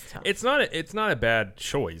tough. It is tough. It's not a bad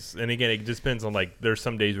choice. And again, it just depends on like there's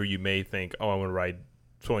some days where you may think, oh, I want to ride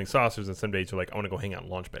Swirling Saucers, and some days you're like, I want to go hang out in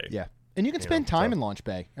Launch Bay. Yeah, and you can spend know, time so- in Launch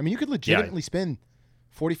Bay. I mean, you could legitimately spend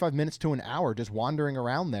 45 minutes to an hour just wandering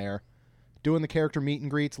around there, doing the character meet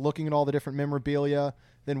and greets, looking at all the different memorabilia,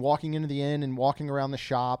 then walking into the inn and walking around the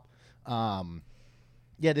shop.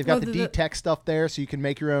 Yeah, they've got Well, the D-Tech stuff there, so you can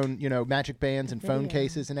make your own, magic bands and phone Video.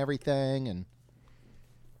 cases and everything. And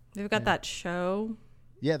They've got that show.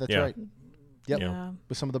 yeah, that's Yeah. right. Yep, Yeah.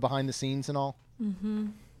 with some of the behind the scenes and all. Mm-hmm.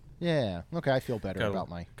 Yeah. Okay, I feel better Got a- about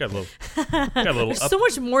my. Got a little There's up, so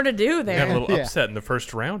much more to do got a there. little Yeah. upset in the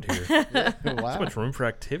first round here. Wow. So much room for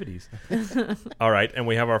activities. All right, and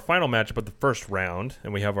we have our final matchup of the first round,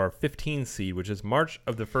 and we have our 15 seed, which is March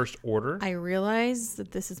of the First Order. I realize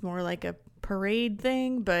that this is more like a parade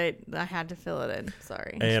thing, but I had to fill it in.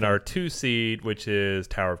 Sorry. And our 2 seed, which is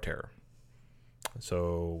Tower of Terror.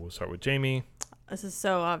 So we'll start with Jamie. This is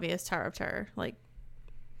so obvious. Tower of Terror. Like,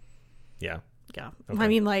 Yeah. yeah. Okay. I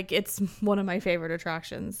mean, like, it's one of my favorite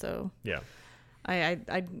attractions. So Yeah. yeah.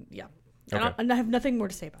 Okay. I have nothing more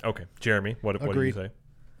to say about it. Okay. Jeremy, what do you Agreed. say?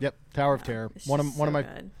 Yep, Tower of Terror. It's One just of so my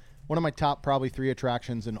good. one of my top probably 3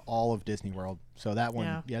 attractions in all of Disney World. So that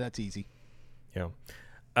one, Yeah. that's easy. Yeah.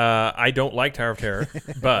 I don't like Tower of Terror,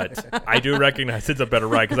 but I do recognize it's a better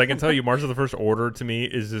ride because I can tell you March of the First Order to me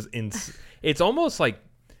is just it's almost like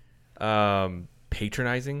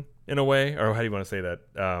patronizing in a way, or how do you want to say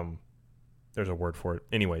that? There's a word for it.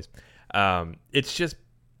 Anyways, it's just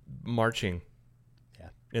marching. Yeah.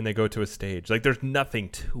 And they go to a stage. Like there's nothing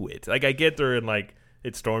to it. Like I get there and like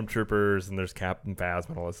it's stormtroopers and there's Captain Phasma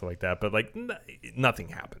and all this stuff like that, but like nothing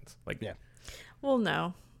happens. Like Yeah. Well,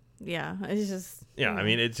 no. Yeah. It's just. yeah, I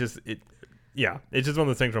mean it's just yeah, it's just one of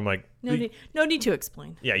those things where I'm like No need to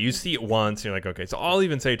explain. yeah, you see it once, and you're like, okay. So I'll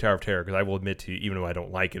even say Tower of Terror because I will admit to you, even though I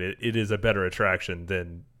don't like it, it is a better attraction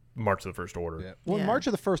than March of the First Order. Yeah. Well, Yeah. March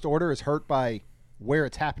of the First Order is hurt by where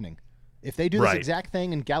it's happening. If they do this Right. exact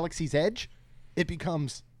thing in Galaxy's Edge, it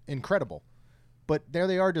becomes incredible. But there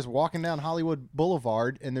they are just walking down Hollywood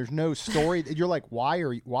Boulevard, and there's no story. You're like, why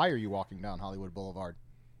are you walking down Hollywood Boulevard?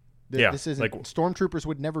 Yeah, This isn't. like- Stormtroopers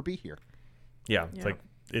would never be here. Yeah, it's Yeah. like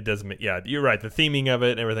it doesn't. Yeah, you're right. The theming of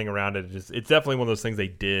it and everything around it, it's definitely one of those things they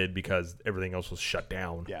did because everything else was shut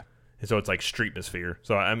down. Yeah. And so it's like streetmosphere.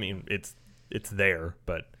 So I mean, it's there,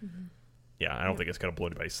 but Mm-hmm. yeah, I don't think it's gonna blow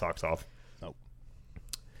anybody's socks off. Nope.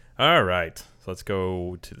 All right, so let's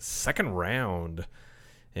go to the second round,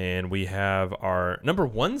 and we have our number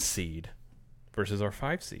 1 seed versus our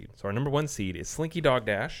 5 seed. So our number 1 seed is Slinky Dog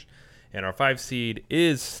Dash, and our 5 seed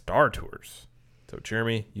is Star Tours. So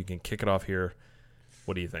Jeremy, you can kick it off here.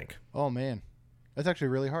 What do you think? Oh man, that's actually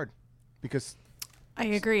really hard because I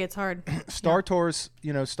agree. It's hard. Star Tours,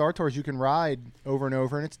 you can ride over and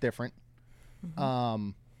over, and it's different.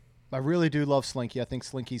 I really do love Slinky. I think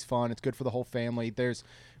Slinky's fun. It's good for the whole family.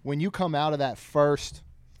 When you come out of that first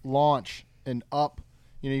launch and up,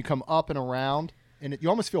 you come up and around, and you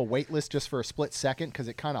almost feel weightless just for a split second because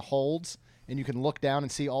it kind of holds, and you can look down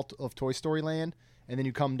and see all of Toy Story Land, and then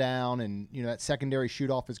you come down, and that secondary shoot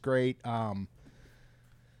off is great.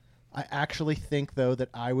 I actually think though that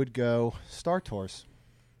I would go Star Tours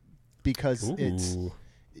because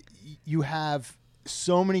you have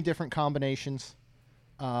so many different combinations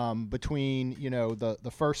between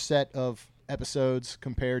the first set of episodes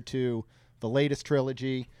compared to the latest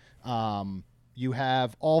trilogy. You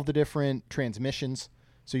have all the different transmissions,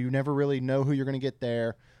 so you never really know who you're going to get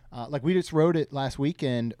there. Like we just rode it last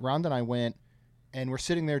weekend. Rhonda and I went, and we're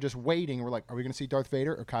sitting there just waiting. We're like, are we going to see Darth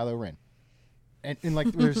Vader or Kylo Ren? And like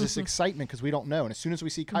there's this excitement because we don't know. And as soon as we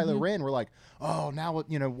see Kylo Ren, we're like, oh, now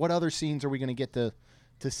what other scenes are we going to get to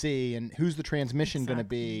see, and who's the transmission going to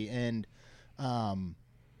be? And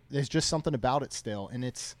there's just something about it still. And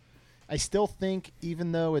I still think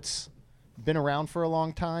even though it's been around for a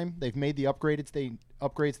long time, they've made the upgrades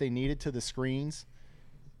they needed to the screens.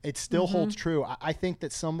 It still holds true. I think that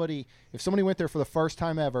if somebody went there for the first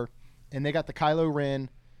time ever and they got the Kylo Ren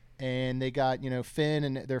and they got, Finn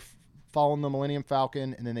and they're following the Millennium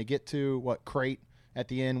Falcon, and then they get to Crate at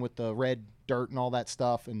the end with the red dirt and all that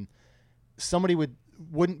stuff, and somebody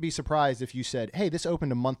wouldn't be surprised if you said, hey, this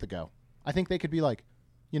opened a month ago. I think they could be like,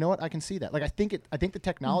 you know what, I can see that. Like I think the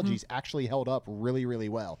technology's actually held up really, really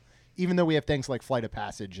well. Even though we have things like Flight of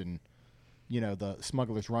Passage and the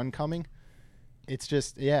Smuggler's Run coming, it's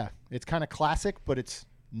just it's kind of classic, but it's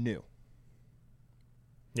new.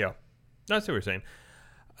 Yeah, that's what we're saying.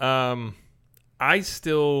 I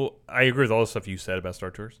agree with all the stuff you said about Star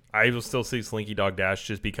Tours. I will still see Slinky Dog Dash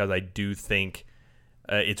just because I do think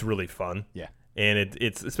it's really fun. Yeah. And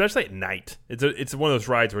it's especially at night. It's one of those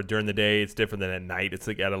rides where during the day it's different than at night. It's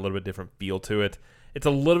got a little bit different feel to it. It's a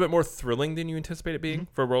little bit more thrilling than you anticipate it being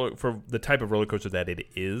for the type of roller coaster that it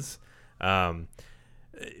is.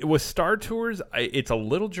 With Star Tours, it's a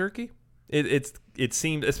little jerky. It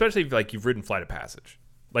seemed, especially if you've ridden Flight of Passage.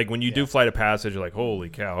 Like when you do Flight of Passage, you're like, holy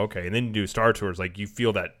cow, okay. And then you do Star Tours, like you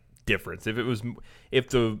feel that difference. If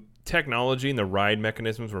the technology and the ride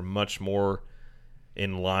mechanisms were much more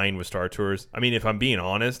in line with Star Tours. I mean, if I'm being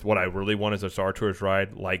honest, what I really want is a Star Tours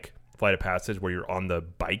ride like Flight of Passage where you're on the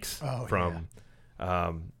bikes from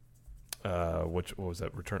what was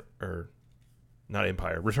that? Return of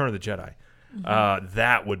the Jedi.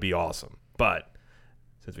 That would be awesome. But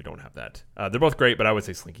since we don't have that, they're both great, but I would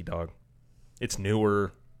say Slinky Dog. It's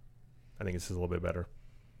newer. I think this is a little bit better.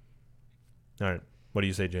 All right. What do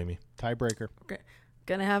you say, Jamie? Tiebreaker.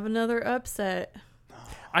 Gonna have another upset.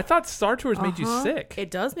 I thought Star Tours made you sick. It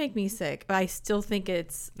does make me sick, but I still think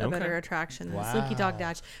it's a better attraction than Slinky Dog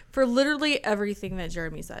Dash for literally everything that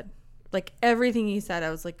Jeremy said. Like everything he said, I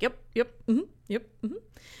was like, yep, yep.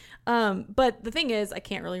 But the thing is, I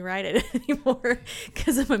can't really ride it anymore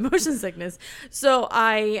because of my motion sickness. So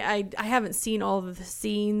I haven't seen all of the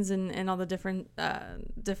scenes and all the different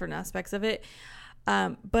aspects of it.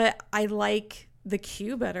 But I like the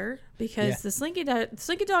queue better because the Slinky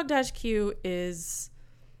Dog Dash queue is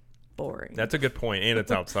boring. That's a good point, and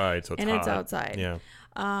it's outside, so it's hot. It's outside. Yeah.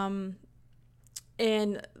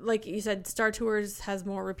 And like you said, Star Tours has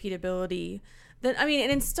more repeatability.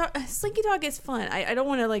 Slinky Dog is fun. I don't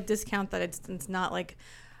want to discount that it's not like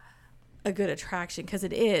a good attraction because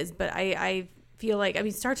it is, but I feel like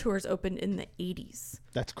Star Tours opened in the 80s.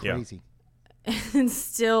 That's crazy. And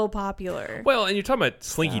still popular. Well, and you're talking about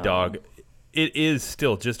Slinky Dog. It is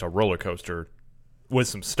still just a roller coaster with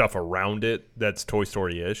some stuff around it that's Toy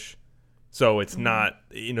Story-ish. So it's not,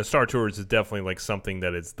 Star Tours is definitely like something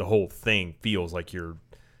that is the whole thing feels like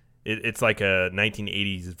it's like a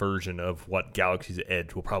 1980s version of what Galaxy's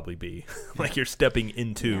Edge will probably be. Like you're stepping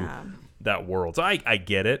into that world. So I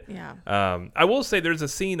get it. Yeah. I will say there's a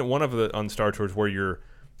scene on Star Tours where your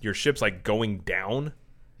ship's like going down.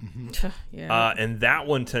 Mm-hmm. Yeah. And that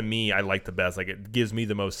one to me I like the best. Like it gives me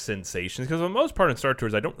the most sensations because for the most part in Star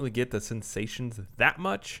Tours I don't really get the sensations that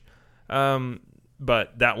much.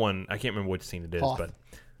 But that one I can't remember which scene it is. Hoth. But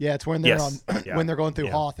yeah, it's when they're when they're going through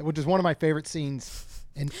Hoth, which is one of my favorite scenes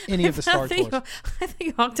in any of the Star Tours. I think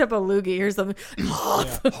you honked up a loogie or something.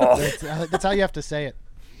 That's how you have to say it.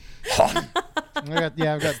 I've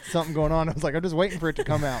got something going on. I was like, I'm just waiting for it to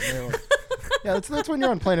come out. Like, that's when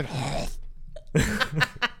you're on planet Hoth.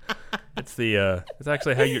 It's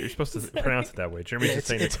actually how you're supposed to pronounce it that way. Jeremy's just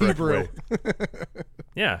saying it the correct Hebrew. way.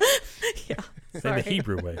 Yeah. Yeah. Saying the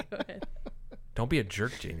Hebrew way. Don't be a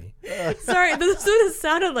jerk, Jamie. Sorry, this is what it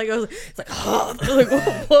sounded like. I was like, it's like, oh, like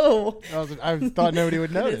whoa. I thought nobody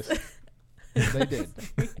would notice. They did.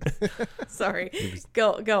 Sorry.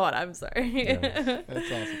 Go on. I'm sorry.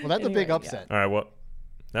 That's awesome. Well, that's a big Anyway, upset. All right, well,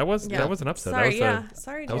 that was an upset. Sorry, that was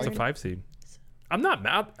Sorry, that was a Jared. 5 seed. I'm not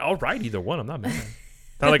mad. I'll ride either one. I'm not mad.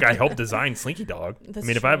 It's not like I helped design Slinky Dog. That's I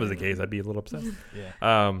mean, if I true. was the case, I'd be a little upset. Yeah.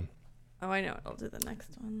 Oh, I know. I'll do the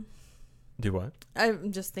next one. Do what?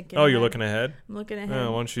 I'm just thinking. Oh, you're ahead. looking ahead? I'm looking ahead. Why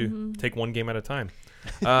don't you Mhm. take one game at a time?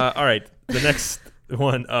 All right. The next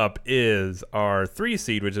one up is our 3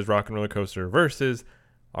 seed, which is Rock and Roller Coaster, versus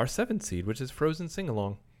our 7 seed, which is Frozen Sing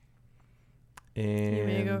Along. And You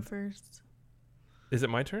may go first. is it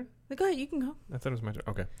my turn? Go ahead. You can go. I thought it was my turn.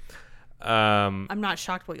 Okay. I'm not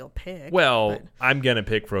shocked what you'll pick. Well, but- I'm going to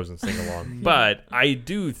pick Frozen Sing Along. But I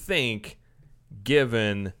do think,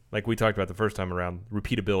 given, like we talked about the first time around,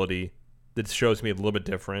 repeatability, that shows me a little bit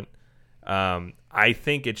different. I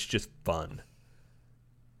think it's just fun.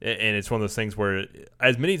 And it's one of those things where,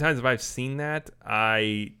 as many times as I've seen that,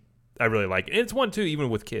 I really like it. And it's one, too, even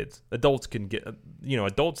with kids. Adults can get,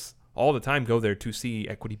 adults all the time go there to see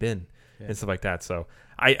Equity Bin and stuff like that. So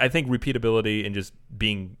I think repeatability and just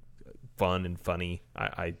being fun and funny,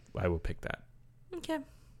 I will pick that. Okay.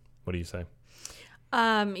 What do you say?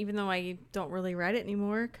 Even though I don't really ride it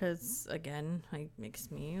anymore, because again, it makes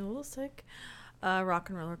me a little sick. Rock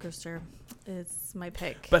and Roller Coaster is my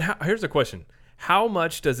pick. But here's the question: how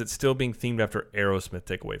much does it still being themed after Aerosmith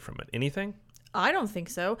take away from it? Anything? I don't think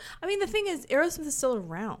so. I mean, the thing is, Aerosmith is still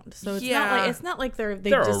around, so it's not like they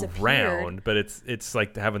They're disappeared. around, but it's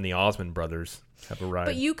like having the Osmond Brothers have a ride.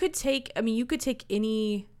 But you could take another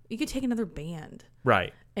band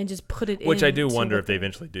right. and just put it in. Which I do wonder if they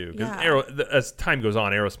eventually do, because Yeah. as time goes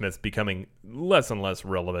on, Aerosmith's becoming less and less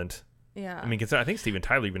relevant. Yeah. I mean, I think Steven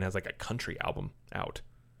Tyler even has like a country album out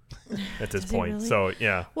at this Does he point. really? So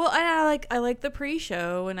yeah. Well, and I like the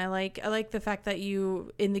pre-show, and I like the fact that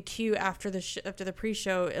you in the queue after the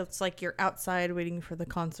pre-show, it's like you're outside waiting for the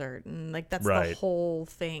concert, and like that's Right. the whole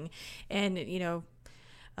thing. And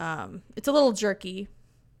it's a little jerky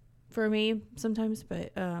for me sometimes,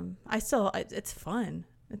 but it's fun.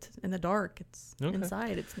 It's in the dark. It's Okay.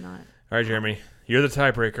 inside. It's not. All right, Jeremy, you're the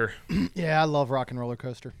tiebreaker. Yeah, I love Rock and Roller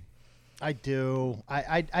Coaster. I do.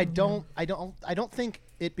 I don't think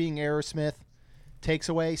it being Aerosmith takes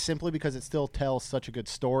away simply because it still tells such a good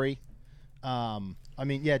story. I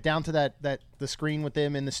mean, yeah, down to that the screen with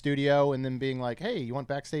them in the studio and then being like, "Hey, you want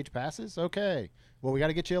backstage passes? Okay. Well, we got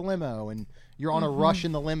to get you a limo," and you're on a rush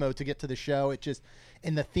in the limo to get to the show. It just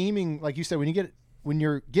and the theming, like you said, when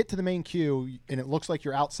you get to the main queue and it looks like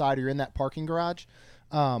you're outside or you're in that parking garage.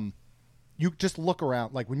 You just look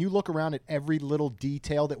around. Like when you look around at every little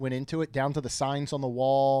detail that went into it, down to the signs on the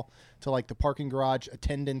wall, to like the parking garage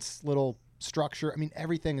attendance little structure. I mean,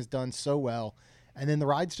 everything is done so well. And then the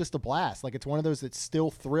ride's just a blast. Like it's one of those that's still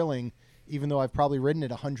thrilling, even though I've probably ridden it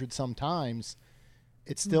 100 some times.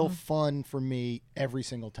 It's still fun for me every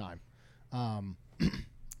single time.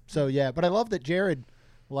 So yeah, but I love that Jared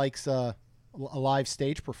likes a live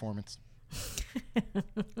stage performance.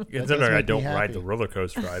 Considering I make me don't ride happy. the roller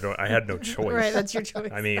coaster, I had no choice. Right, that's your choice.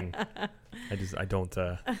 I mean, I don't.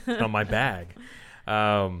 It's not my bag.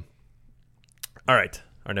 All right,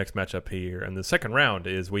 our next matchup here in the second round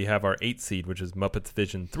is we have our 8 seed, which is Muppets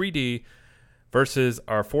Vision 3D, versus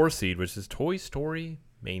our 4 seed, which is Toy Story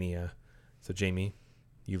Mania. So Jamie,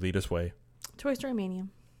 you lead us way. Toy Story Mania.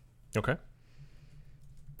 Okay.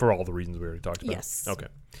 For all the reasons we already talked about. Yes. Okay.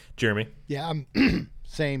 Jeremy. Yeah, I'm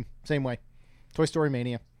same way. Toy Story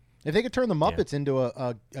Mania. If they could turn the Muppets into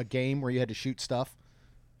a game where you had to shoot stuff,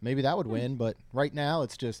 maybe that would win. But right now,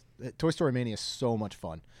 it's just Toy Story Mania is so much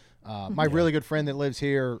fun. My really good friend that lives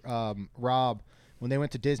here, Rob, when they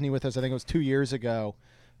went to Disney with us, I think it was 2 years ago,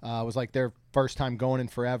 was like their first time going in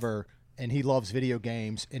forever, and he loves video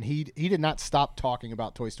games, and he did not stop talking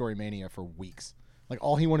about Toy Story Mania for weeks. Like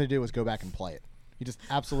all he wanted to do was go back and play it. He just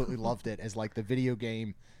absolutely loved it as like the video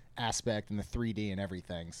game aspect and the 3D and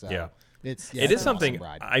everything. So Yeah. it It is is something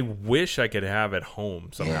ride. I wish I could have at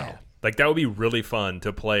home somehow. Yeah. Like that would be really fun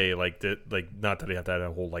to play. Like not that you have to have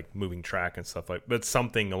a whole like moving track and stuff but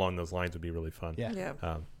something along those lines would be really fun. Yeah.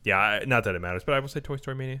 Yeah. Not that it matters, but I will say Toy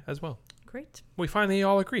Story Mania as well. Great. We finally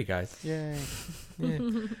all agree, guys. Yay.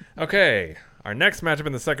 Okay, our next matchup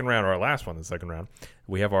in the second round, or our last one in the second round,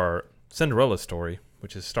 we have our Cinderella story,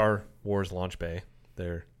 which is Star Wars Launch Bay.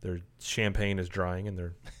 Their champagne is drying and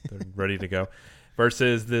they're ready to go,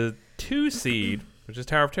 versus the 2 seed, which is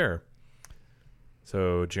Tower of Terror.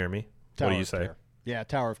 So, Jeremy, what do you say? Terror. Yeah,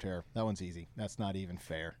 Tower of Terror. That one's easy. That's not even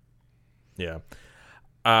fair. Yeah.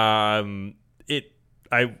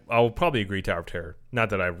 I'll probably agree Tower of Terror. Not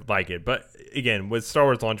that I like it, but again, with Star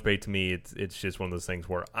Wars Launch Bay, to me, it's just one of those things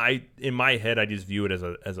where in my head, I just view it as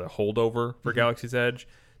a holdover for Galaxy's Edge.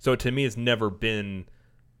 So to me, it's never been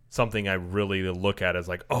something I really look at as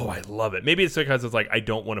like, oh, I love it. Maybe it's because it's like I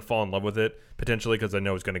don't want to fall in love with it potentially because I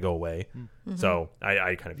know it's going to go away. Mm-hmm. So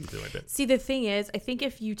I kind of use it like that. See, the thing is, I think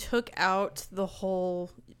if you took out the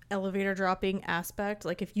whole elevator dropping aspect,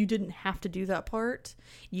 like if you didn't have to do that part,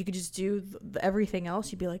 you could just do everything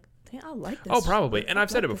else. You'd be like, "Damn, I like this." Oh, probably. And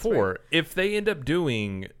I've said it before. If they end up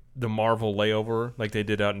doing the Marvel layover like they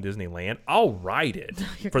did out in Disneyland, I'll ride it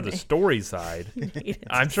for the story side.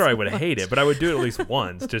 I'm sure I would hate it, but I would do it at least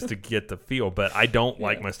once just to get the feel. But I don't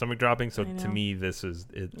like my stomach dropping, so to me, this is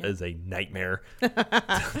a nightmare to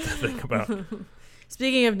think about.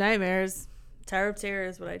 Speaking of nightmares, Tower of Terror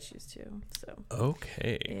is what I choose to. So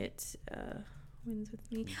okay, it wins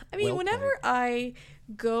with me. I mean, whenever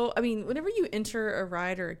you enter a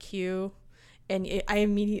ride or a queue, and I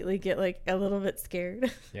immediately get like a little bit scared.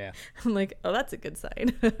 Yeah, I'm like, oh, that's a good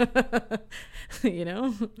sign. You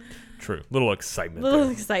know, true. Little excitement.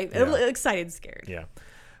 Excited, scared. Yeah.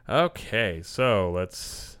 Okay, so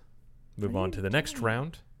let's move on to the next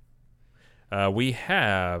round. We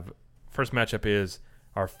have first matchup is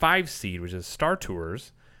our 5 seed, which is Star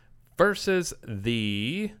Tours, versus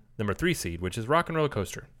the number 3 seed, which is Rock and Roller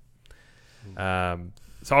Coaster. So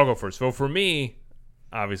I'll go first. So for me,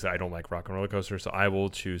 obviously I don't like Rock and Roller Coaster, so I will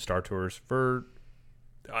choose Star Tours for,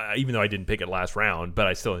 even though I didn't pick it last round, but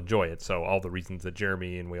I still enjoy it. So all the reasons that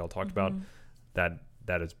Jeremy and we all talked about, that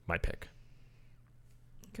is my pick.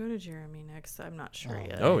 Go to Jeremy next. I'm not sure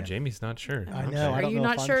yet. Oh, yeah. Jamie's not sure. I know. Are you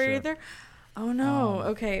not sure either? Oh no.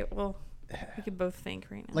 Okay. Well, we can both think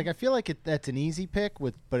right now. Like I feel like that's an easy pick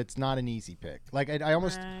but it's not an easy pick. Like I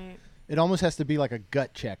almost, Right. it almost has to be like a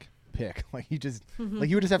gut check pick. Like you just, like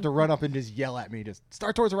you would just have to run up and just yell at me, just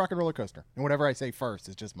Star Tours or Rock and Roller Coaster, and whatever I say first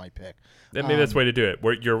is just my pick. Maybe that's the way to do it.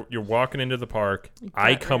 Where you're walking into the park,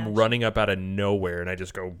 I come running up out of nowhere, and I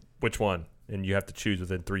just go, which one? And you have to choose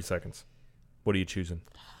within 3 seconds. What are you choosing?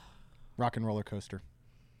 Rock and Roller Coaster.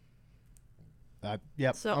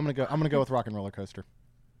 Yep. So- I'm gonna go with Rock and Roller Coaster.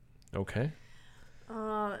 Okay.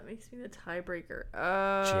 Oh, that makes me the tiebreaker.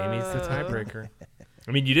 Jamie's the tiebreaker.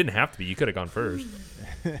 I mean, you didn't have to be. You could have gone first.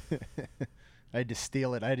 I had to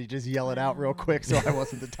steal it. I had to just yell it out real quick so I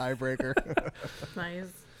wasn't the tiebreaker.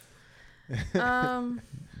 Nice. I'm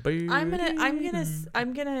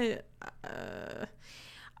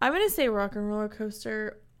gonna say Rock and Roller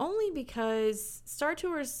Coaster only because Star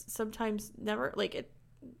Tours sometimes never it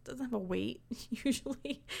doesn't have a wait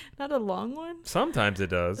usually, not a long one. Sometimes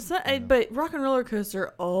it does. But Rock and Roller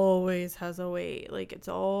Coaster always has a wait. Like it's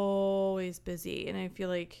always busy, and I feel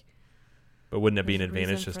like. But wouldn't it be an there's a reason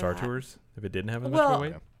advantage to for Star that. Tours if it didn't have as much of a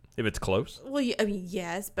wait? If it's close? Well, I mean,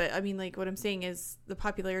 yes, but I mean, like what I'm saying is the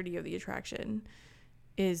popularity of the attraction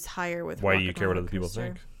is higher with. Why Rock do you and care what Roller other people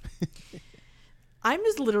Coaster. think? I'm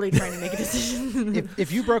just literally trying to make a decision.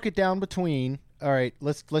 if you broke it down between, all right,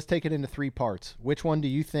 let's take it into 3 parts. Which one do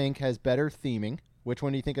you think has better theming? Which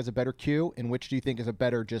one do you think has a better queue? And which do you think is a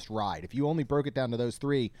better just ride? If you only broke it down to those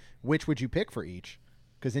 3, which would you pick for each?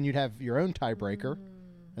 Because then you'd have your own tiebreaker,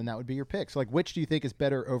 and that would be your pick. So, like, which do you think is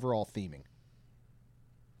better overall theming?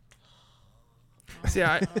 See,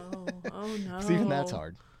 oh no. See, even that's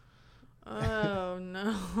hard. Oh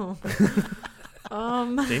no.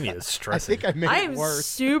 Jamie is I stressing. think I made I it am worse.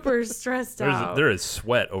 super stressed out. There is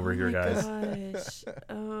sweat over here, guys. Gosh.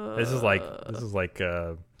 This is like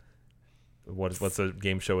what's a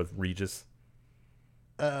game show with Regis?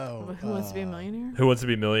 Oh, Who Wants to Be a Millionaire? Who Wants to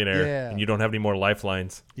Be a Millionaire? Yeah. And you don't have any more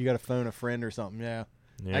lifelines. You got to phone a friend or something. Yeah.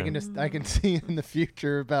 Yeah. I can see in the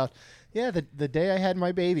future about the day I had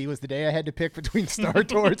my baby was the day I had to pick between Star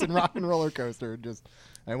Tours and Rock and Roller Coaster.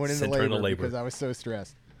 I went into labor because I was so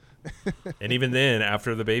stressed. And even then,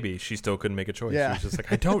 after the baby, she still couldn't make a choice. Yeah. She was just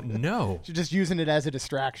like, I don't know. She's just using it as a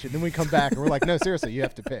distraction. Then we come back and we're like, no, seriously, you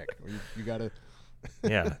have to pick. You got to.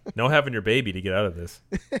 Yeah. No having your baby to get out of this.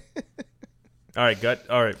 All right, gut.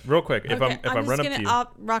 All right, real quick. If I'm running up to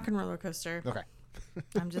you, Rock and Roller Coaster. Okay.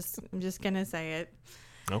 I'm just gonna say it.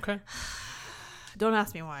 Okay. Don't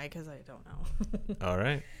ask me why, because I don't know. All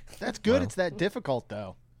right. That's good. Well. It's that difficult,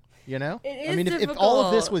 though. You know? It I mean, is if all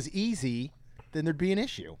of this difficult. was easy, then there'd be an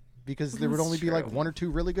issue because there would only be like true. 1 or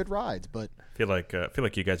 2 really good rides. But I feel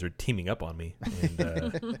like you guys are teaming up on me.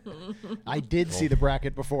 And, I did see the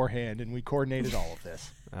bracket beforehand, and we coordinated all of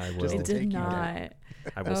this. I Just will. to It take did you down. not.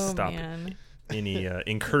 I will Oh stop man. any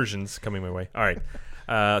incursions coming my way. All right.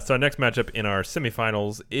 So our next matchup in our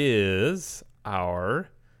semifinals is our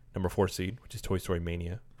number 4 seed, which is Toy Story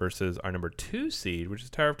Mania, versus our number 2 seed, which is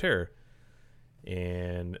Tower of Terror.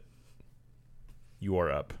 And you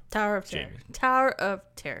are up. Tower of Terror. Jamie. Tower of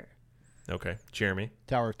Terror. Okay. Jeremy.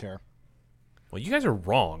 Tower of Terror. Well, you guys are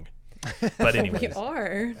wrong. But We anyways,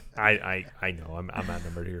 are. I know. I'm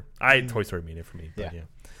outnumbered here. Toy Story made it for me. But Yeah. yeah.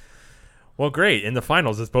 Well, great. In the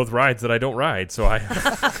finals, it's both rides that I don't ride. So I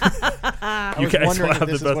I was guys will wondering if have the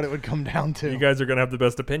this is best- what it would come down to. you guys are going to have the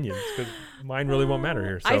best opinions because mine really won't matter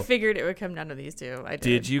here. So I figured it would come down to these two. I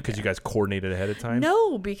did you? Because you guys coordinated ahead of time?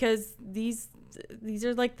 No, because these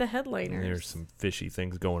are like the And headliners. there's some fishy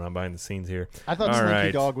things going on behind the scenes here. I thought All Slinky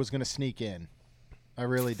right. Dog was going to sneak in. I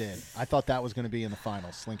really did. I thought that was going to be in the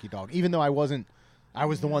finals, Slinky Dog. Even though I wasn't, I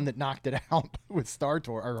was the one that knocked it out with Star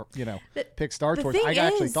Tour, or picked Star the Tours. thing I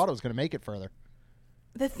actually is- thought it was going to make it further.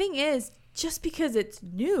 The thing is, just because it's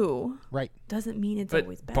new Right. doesn't mean it's But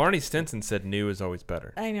always better. Barney Stinson said new is always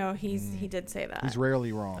better. I know he did say that. He's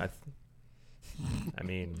rarely wrong. I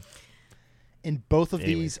mean, And both of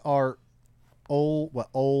Anyway. these are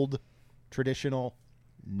old, traditional,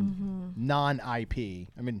 non-IP.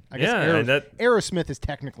 I mean, I guess Yeah, and that- Aerosmith is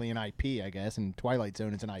technically an IP, I guess, and Twilight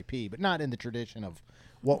Zone is an IP, but not in the tradition of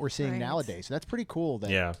what we're seeing Right. nowadays. So that's pretty cool that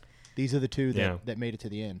yeah. these are the two Yeah. that made it to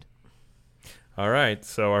the end. All right.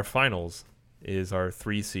 So our finals is our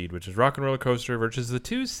 3 seed, which is Rock and Roller Coaster, versus the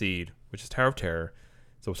 2 seed, which is Tower of Terror.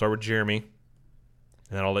 So we'll start with Jeremy,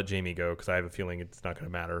 and then I'll let Jamie go because I have a feeling it's not going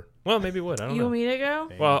to matter. Well, maybe it would. I don't You know. want me to go?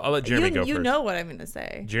 Well, I'll let Jeremy go you first. know what I'm going to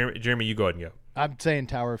say. Jeremy, you go ahead and go. I'm saying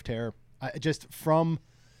Tower of Terror. Just from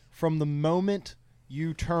the moment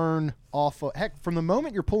you turn off, from the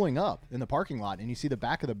moment you're pulling up in the parking lot and you see the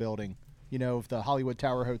back of the building, of the Hollywood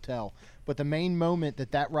Tower Hotel. But the main moment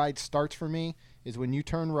that ride starts for me is when you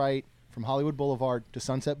turn right from Hollywood Boulevard to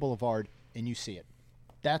Sunset Boulevard and you see it.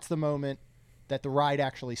 That's the moment that the ride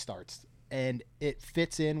actually starts. And it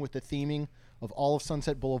fits in with the theming of all of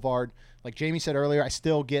Sunset Boulevard. Like Jamie said earlier, I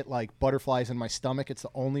still get like butterflies in my stomach. It's the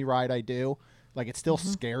only ride I do. Like it still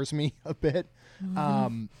scares me a bit.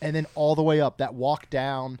 And then all the way up, that walk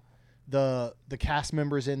down, the cast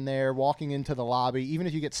members in there, walking into the lobby, even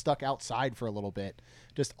if you get stuck outside for a little bit,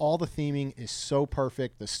 just all the theming is so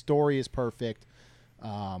perfect. The story is perfect.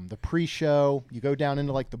 The pre-show, you go down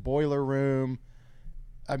into like the boiler room.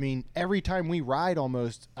 I mean, every time we ride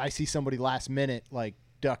almost, I see somebody last minute like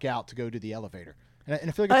duck out to go to the elevator. And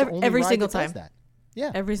I feel like it's the only Every ride single that does time. that.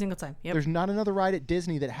 Yeah. Every single time. Yep. There's not another ride at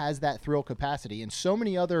Disney that has that thrill capacity. And so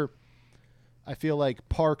many other, I feel like,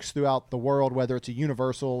 parks throughout the world, whether it's a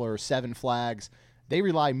Universal or Seven Flags, they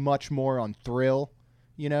rely much more on thrill,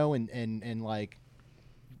 and like,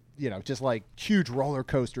 just like huge roller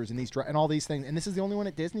coasters and and all these things. And this is the only one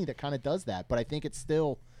at Disney that kind of does that. But I think it's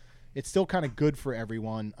still kind of good for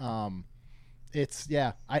everyone. I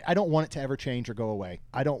don't want it to ever change or go away.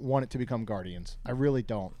 I don't want it to become Guardians. I really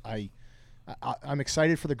don't. I'm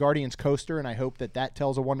excited for the Guardians coaster, and I hope that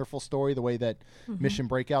tells a wonderful story the way that Mission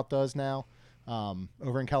Breakout does now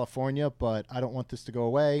over in California, but I don't want this to go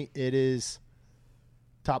away. It is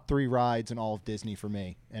top 3 rides in all of Disney for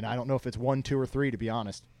me, and I don't know if it's 1, 2, or 3, to be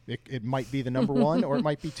honest. It might be the number 1, or it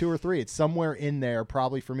might be 2 or 3. It's somewhere in there,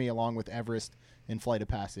 probably for me, along with Everest and Flight of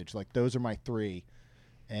Passage. Like, those are my 3,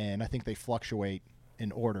 and I think they fluctuate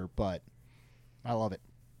in order, but I love it.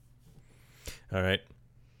 All right.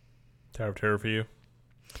 Tower of Terror for you.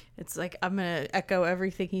 It's like I'm going to echo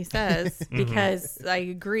everything he says because I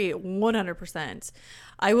agree 100%.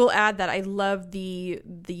 I will add that I love the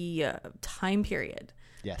time period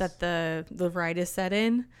Yes. that the ride is set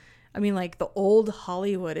in. I mean, like the old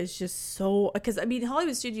Hollywood is just so, because I mean,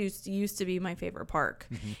 Hollywood Studios used to be my favorite park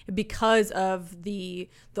because of the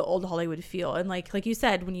old Hollywood feel. And like you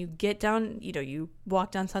said, when you get down, you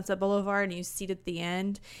walk down Sunset Boulevard and you see it at the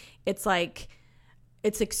end, it's like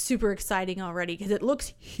super exciting already because it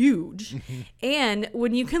looks huge. And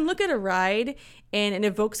when you can look at a ride and it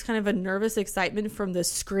evokes kind of a nervous excitement from the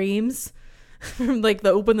screams from like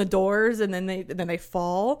the open the doors and then they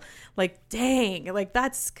fall, like dang, like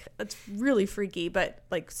that's really freaky but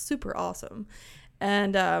like super awesome.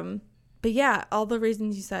 And but yeah, all the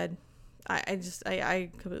reasons you said, I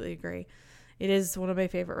completely agree. It is one of my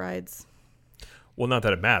favorite rides. Well, not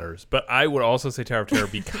that it matters, but I would also say Tower of Terror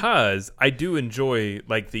because I do enjoy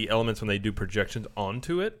like the elements when they do projections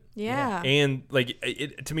onto it. Yeah. And like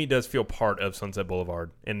it to me does feel part of Sunset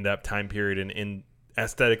Boulevard in that time period, and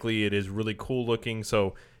aesthetically it is really cool looking.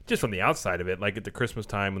 So just from the outside of it, like at the Christmas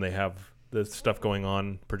time when they have the stuff going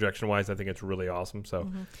on projection wise, I think it's really awesome.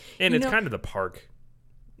 So and it's kind of the park.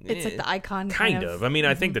 It's like the icon kind of. I mean,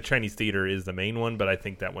 I think the Chinese Theater is the main one, but I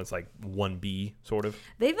think that one's like 1B sort of.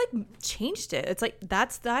 They've like changed it. It's like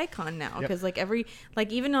that's the icon now because like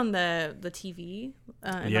even on the TV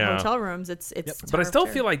in the hotel rooms, it's. But I still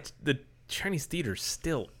feel like the Chinese theater's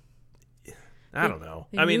still. I don't know.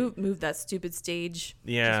 They I mean, move that stupid stage.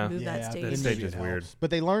 yeah, Just move that the stage. That stage image is weird. helps. But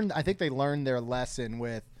they learned. I think they learned their lesson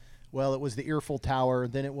with. Well, it was the Earful Tower.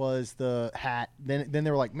 Then it was the hat. Then they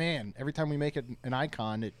were like, man, every time we make it an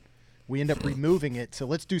icon, we end up removing it. So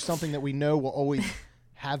let's do something that we know will always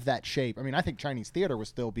have that shape. I mean, I think Chinese theater will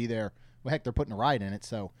still be there. Well, heck, they're putting a ride in it,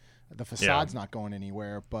 so the facade's not going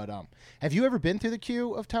anywhere. But have you ever been through the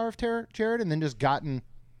queue of Tower of Terror, Jared, and then just gotten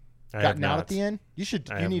out at the end? You should.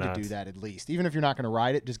 You need to do that at least, even if you're not going to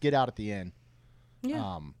ride it. Just get out at the end.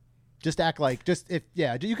 Yeah. Just act like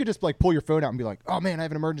you could just like pull your phone out and be like, oh man, I have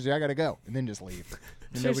an emergency, I gotta go, and then just leave.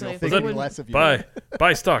 And nobody Seriously, will if think they any wouldn't- less of you.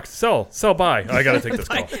 buy stocks, sell, buy. I gotta take this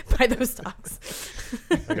call. Buy those stocks.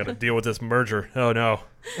 I gotta deal with this merger. Oh no.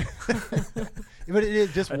 But it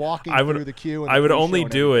is just walking through the queue. And I the would police only showing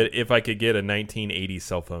do everything. it if I could get a 1980s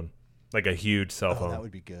cell phone, like a huge cell Oh, phone, that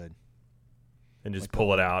would be good. and just like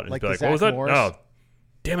pull it out and like be the like, "What was Zach that? Morris. Oh,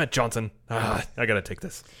 damn it, Johnson! I gotta take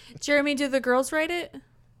this." Jeremy, do the girls write it?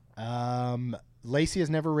 Lacey has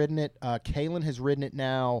never ridden it. Kaylin has ridden it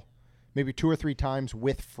now, maybe 2 or 3 times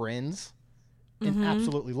with friends, and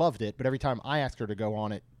absolutely loved it. But every time I ask her to go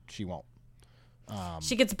on it, she won't.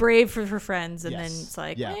 She gets brave for her friends, and Yes. then it's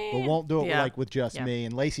like, yeah, eh. but won't do it Yeah. like with just Yeah. me.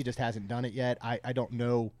 And Lacey just hasn't done it yet. I don't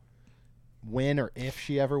know when or if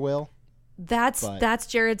she ever will. But- That's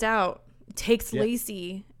Jared's out. Takes Yeah.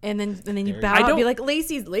 Lacey, and then you you bow go. out and be like,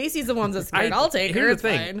 Lacey's the one that's scared. I'll take her. Here's It's the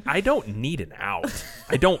thing. fine. I don't need an out.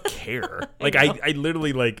 I don't care. Like I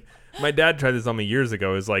literally like my dad tried this on me years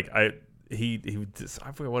ago. Is like he just,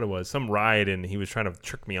 I forget what it was, some ride, and he was trying to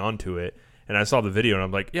trick me onto it. And I saw the video, and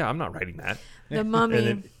I'm like, yeah, I'm not riding that. The mummy. And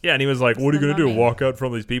then, and he was like, what are you The gonna do? mummy. Walk out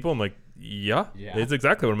from these people? I'm like, yeah, it's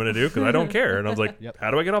exactly what I'm gonna do because I don't care. And I was like, Yep.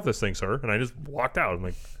 how do I get off this thing, sir? And I just walked out. I'm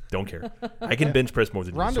like, don't care. I can bench press more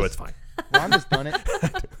than you, so Rhonda's- it's fine. Rhonda's done it.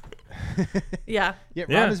 yeah. Yeah,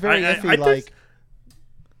 Yeah, Rhonda's very I iffy. just-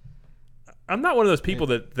 I'm not one of those people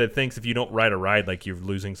that thinks if you don't ride a ride, like you're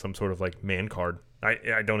losing some sort of like man card.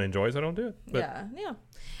 I don't enjoy it, so I don't do it. But Yeah.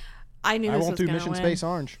 I knew I this won't was do gonna Mission win. Space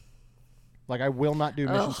Orange. Like I will not do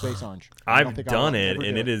Mission Ugh. Space Orange. I don't I've think I'll done it, ever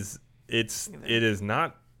and do it is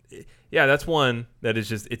not. Yeah, that's one that is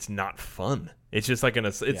just it's not fun. It's just like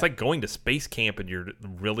it's like going to space camp, and you're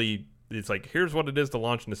really. It's like here's what it is to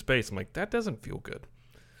launch into space. I'm like that doesn't feel good,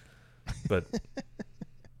 but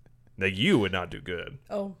like you would not do good.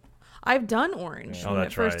 Oh, I've done Orange Oh, when it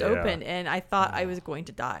that's first right, yeah. opened, and I thought I was going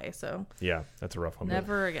to die. So Yeah, that's a rough one. but-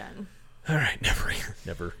 never again. All right,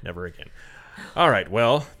 never again. All right,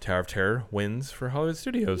 well, Tower of Terror wins for Hollywood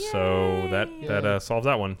Studios, so that solves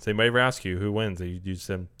that one. So anybody ever ask you who wins, you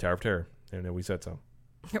said Tower of Terror, and we said so.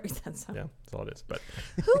 We said so. Yeah, that's all it is. But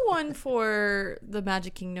Who won for the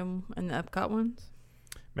Magic Kingdom and the Epcot ones?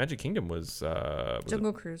 Magic Kingdom was it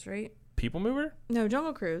Jungle Cruise, right? People Mover? No,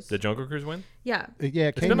 Jungle Cruise. Did Jungle Cruise win? Yeah. Yeah, it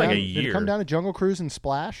It's came been like down, a Did it year. come down to Jungle Cruise and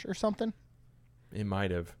Splash or something? It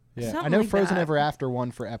might have. Yeah, I Something know like Frozen that. Ever After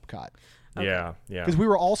won for Epcot Okay. Yeah. because we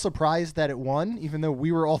were all surprised that it won, even though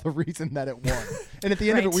we were all the reason that it won. And at the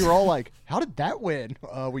end of it, Right. we were all like, "How did that win?"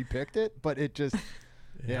 We picked it, but it just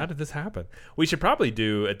How did this happen? We should probably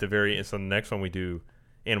do at the very so the next one we do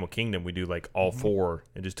Animal Kingdom. We do like all 4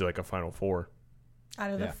 and just do like a final 4.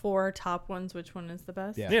 Out of Yeah. the 4 top ones, which one is the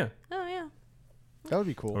best? Yeah. Yeah. Oh, yeah. that would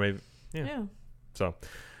be cool. Or maybe. Yeah. Yeah. So,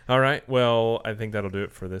 all right. Well, I think that'll do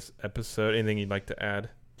it for this episode. Anything you'd like to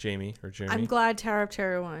add, Jamie or Jeremy? I'm glad Tower of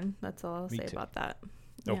Terror won. That's all I'll Me say too. about that.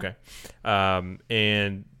 Yeah. Okay.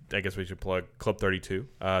 And I guess we should plug Club 32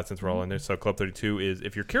 since we're all in there. So Club 32 is,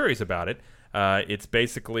 if you're curious about it, it's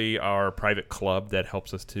basically our private club that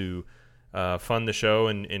helps us to fund the show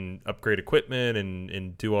and upgrade equipment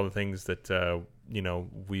and do all the things that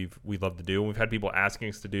we love to do. And we've had people asking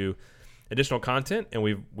us to do additional content, and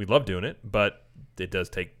we love doing it, but it does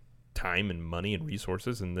take time and money and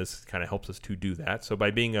resources, and this kind of helps us to do that. So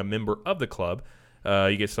by being a member of the club,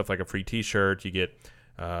 you get stuff like a free t-shirt. You get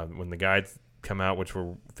when the guides come out, which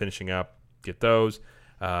we're finishing up, get those.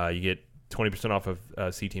 You get 20% off of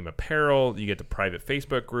C-Team apparel. You get the private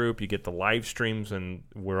Facebook group. You get the live streams, and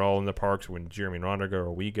we're all in the parks when Jeremy and Rhonda go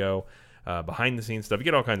or we go. Behind the scenes stuff. You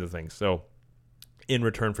get all kinds of things. So in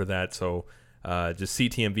return for that, just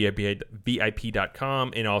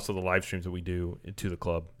ctmvip.com, and also the live streams that we do to the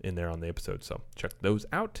club in there on the episode. So check those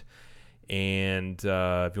out. And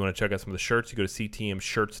if you want to check out some of the shirts, you go to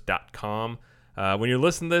ctmshirts.com. When you're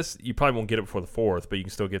listening to this, you probably won't get it before the 4th, but you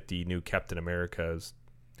can still get the new Captain America's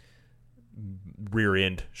rear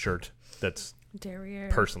end shirt. That's Derriere.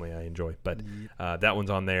 personally I enjoy, but that one's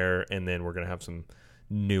on there, and then we're gonna have some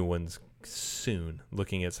new ones soon.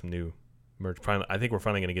 Looking at some new merch. Finally, I think we're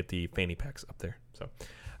finally gonna get the fanny packs up there. So,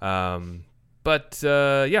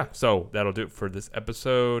 Yeah, so that'll do it for this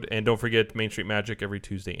episode. And don't forget Main Street Magic every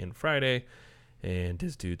Tuesday and Friday, and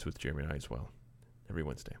Diz Dudes with Jeremy and I as well every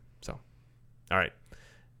Wednesday. So, all right,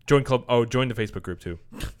 join the Facebook group too.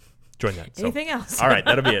 Join that. So. Anything else? All right,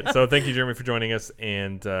 that'll be it. So thank you, Jeremy, for joining us,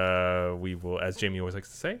 and we will, as Jamie always likes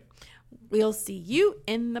to say, we'll see you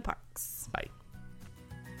in the parks. Bye.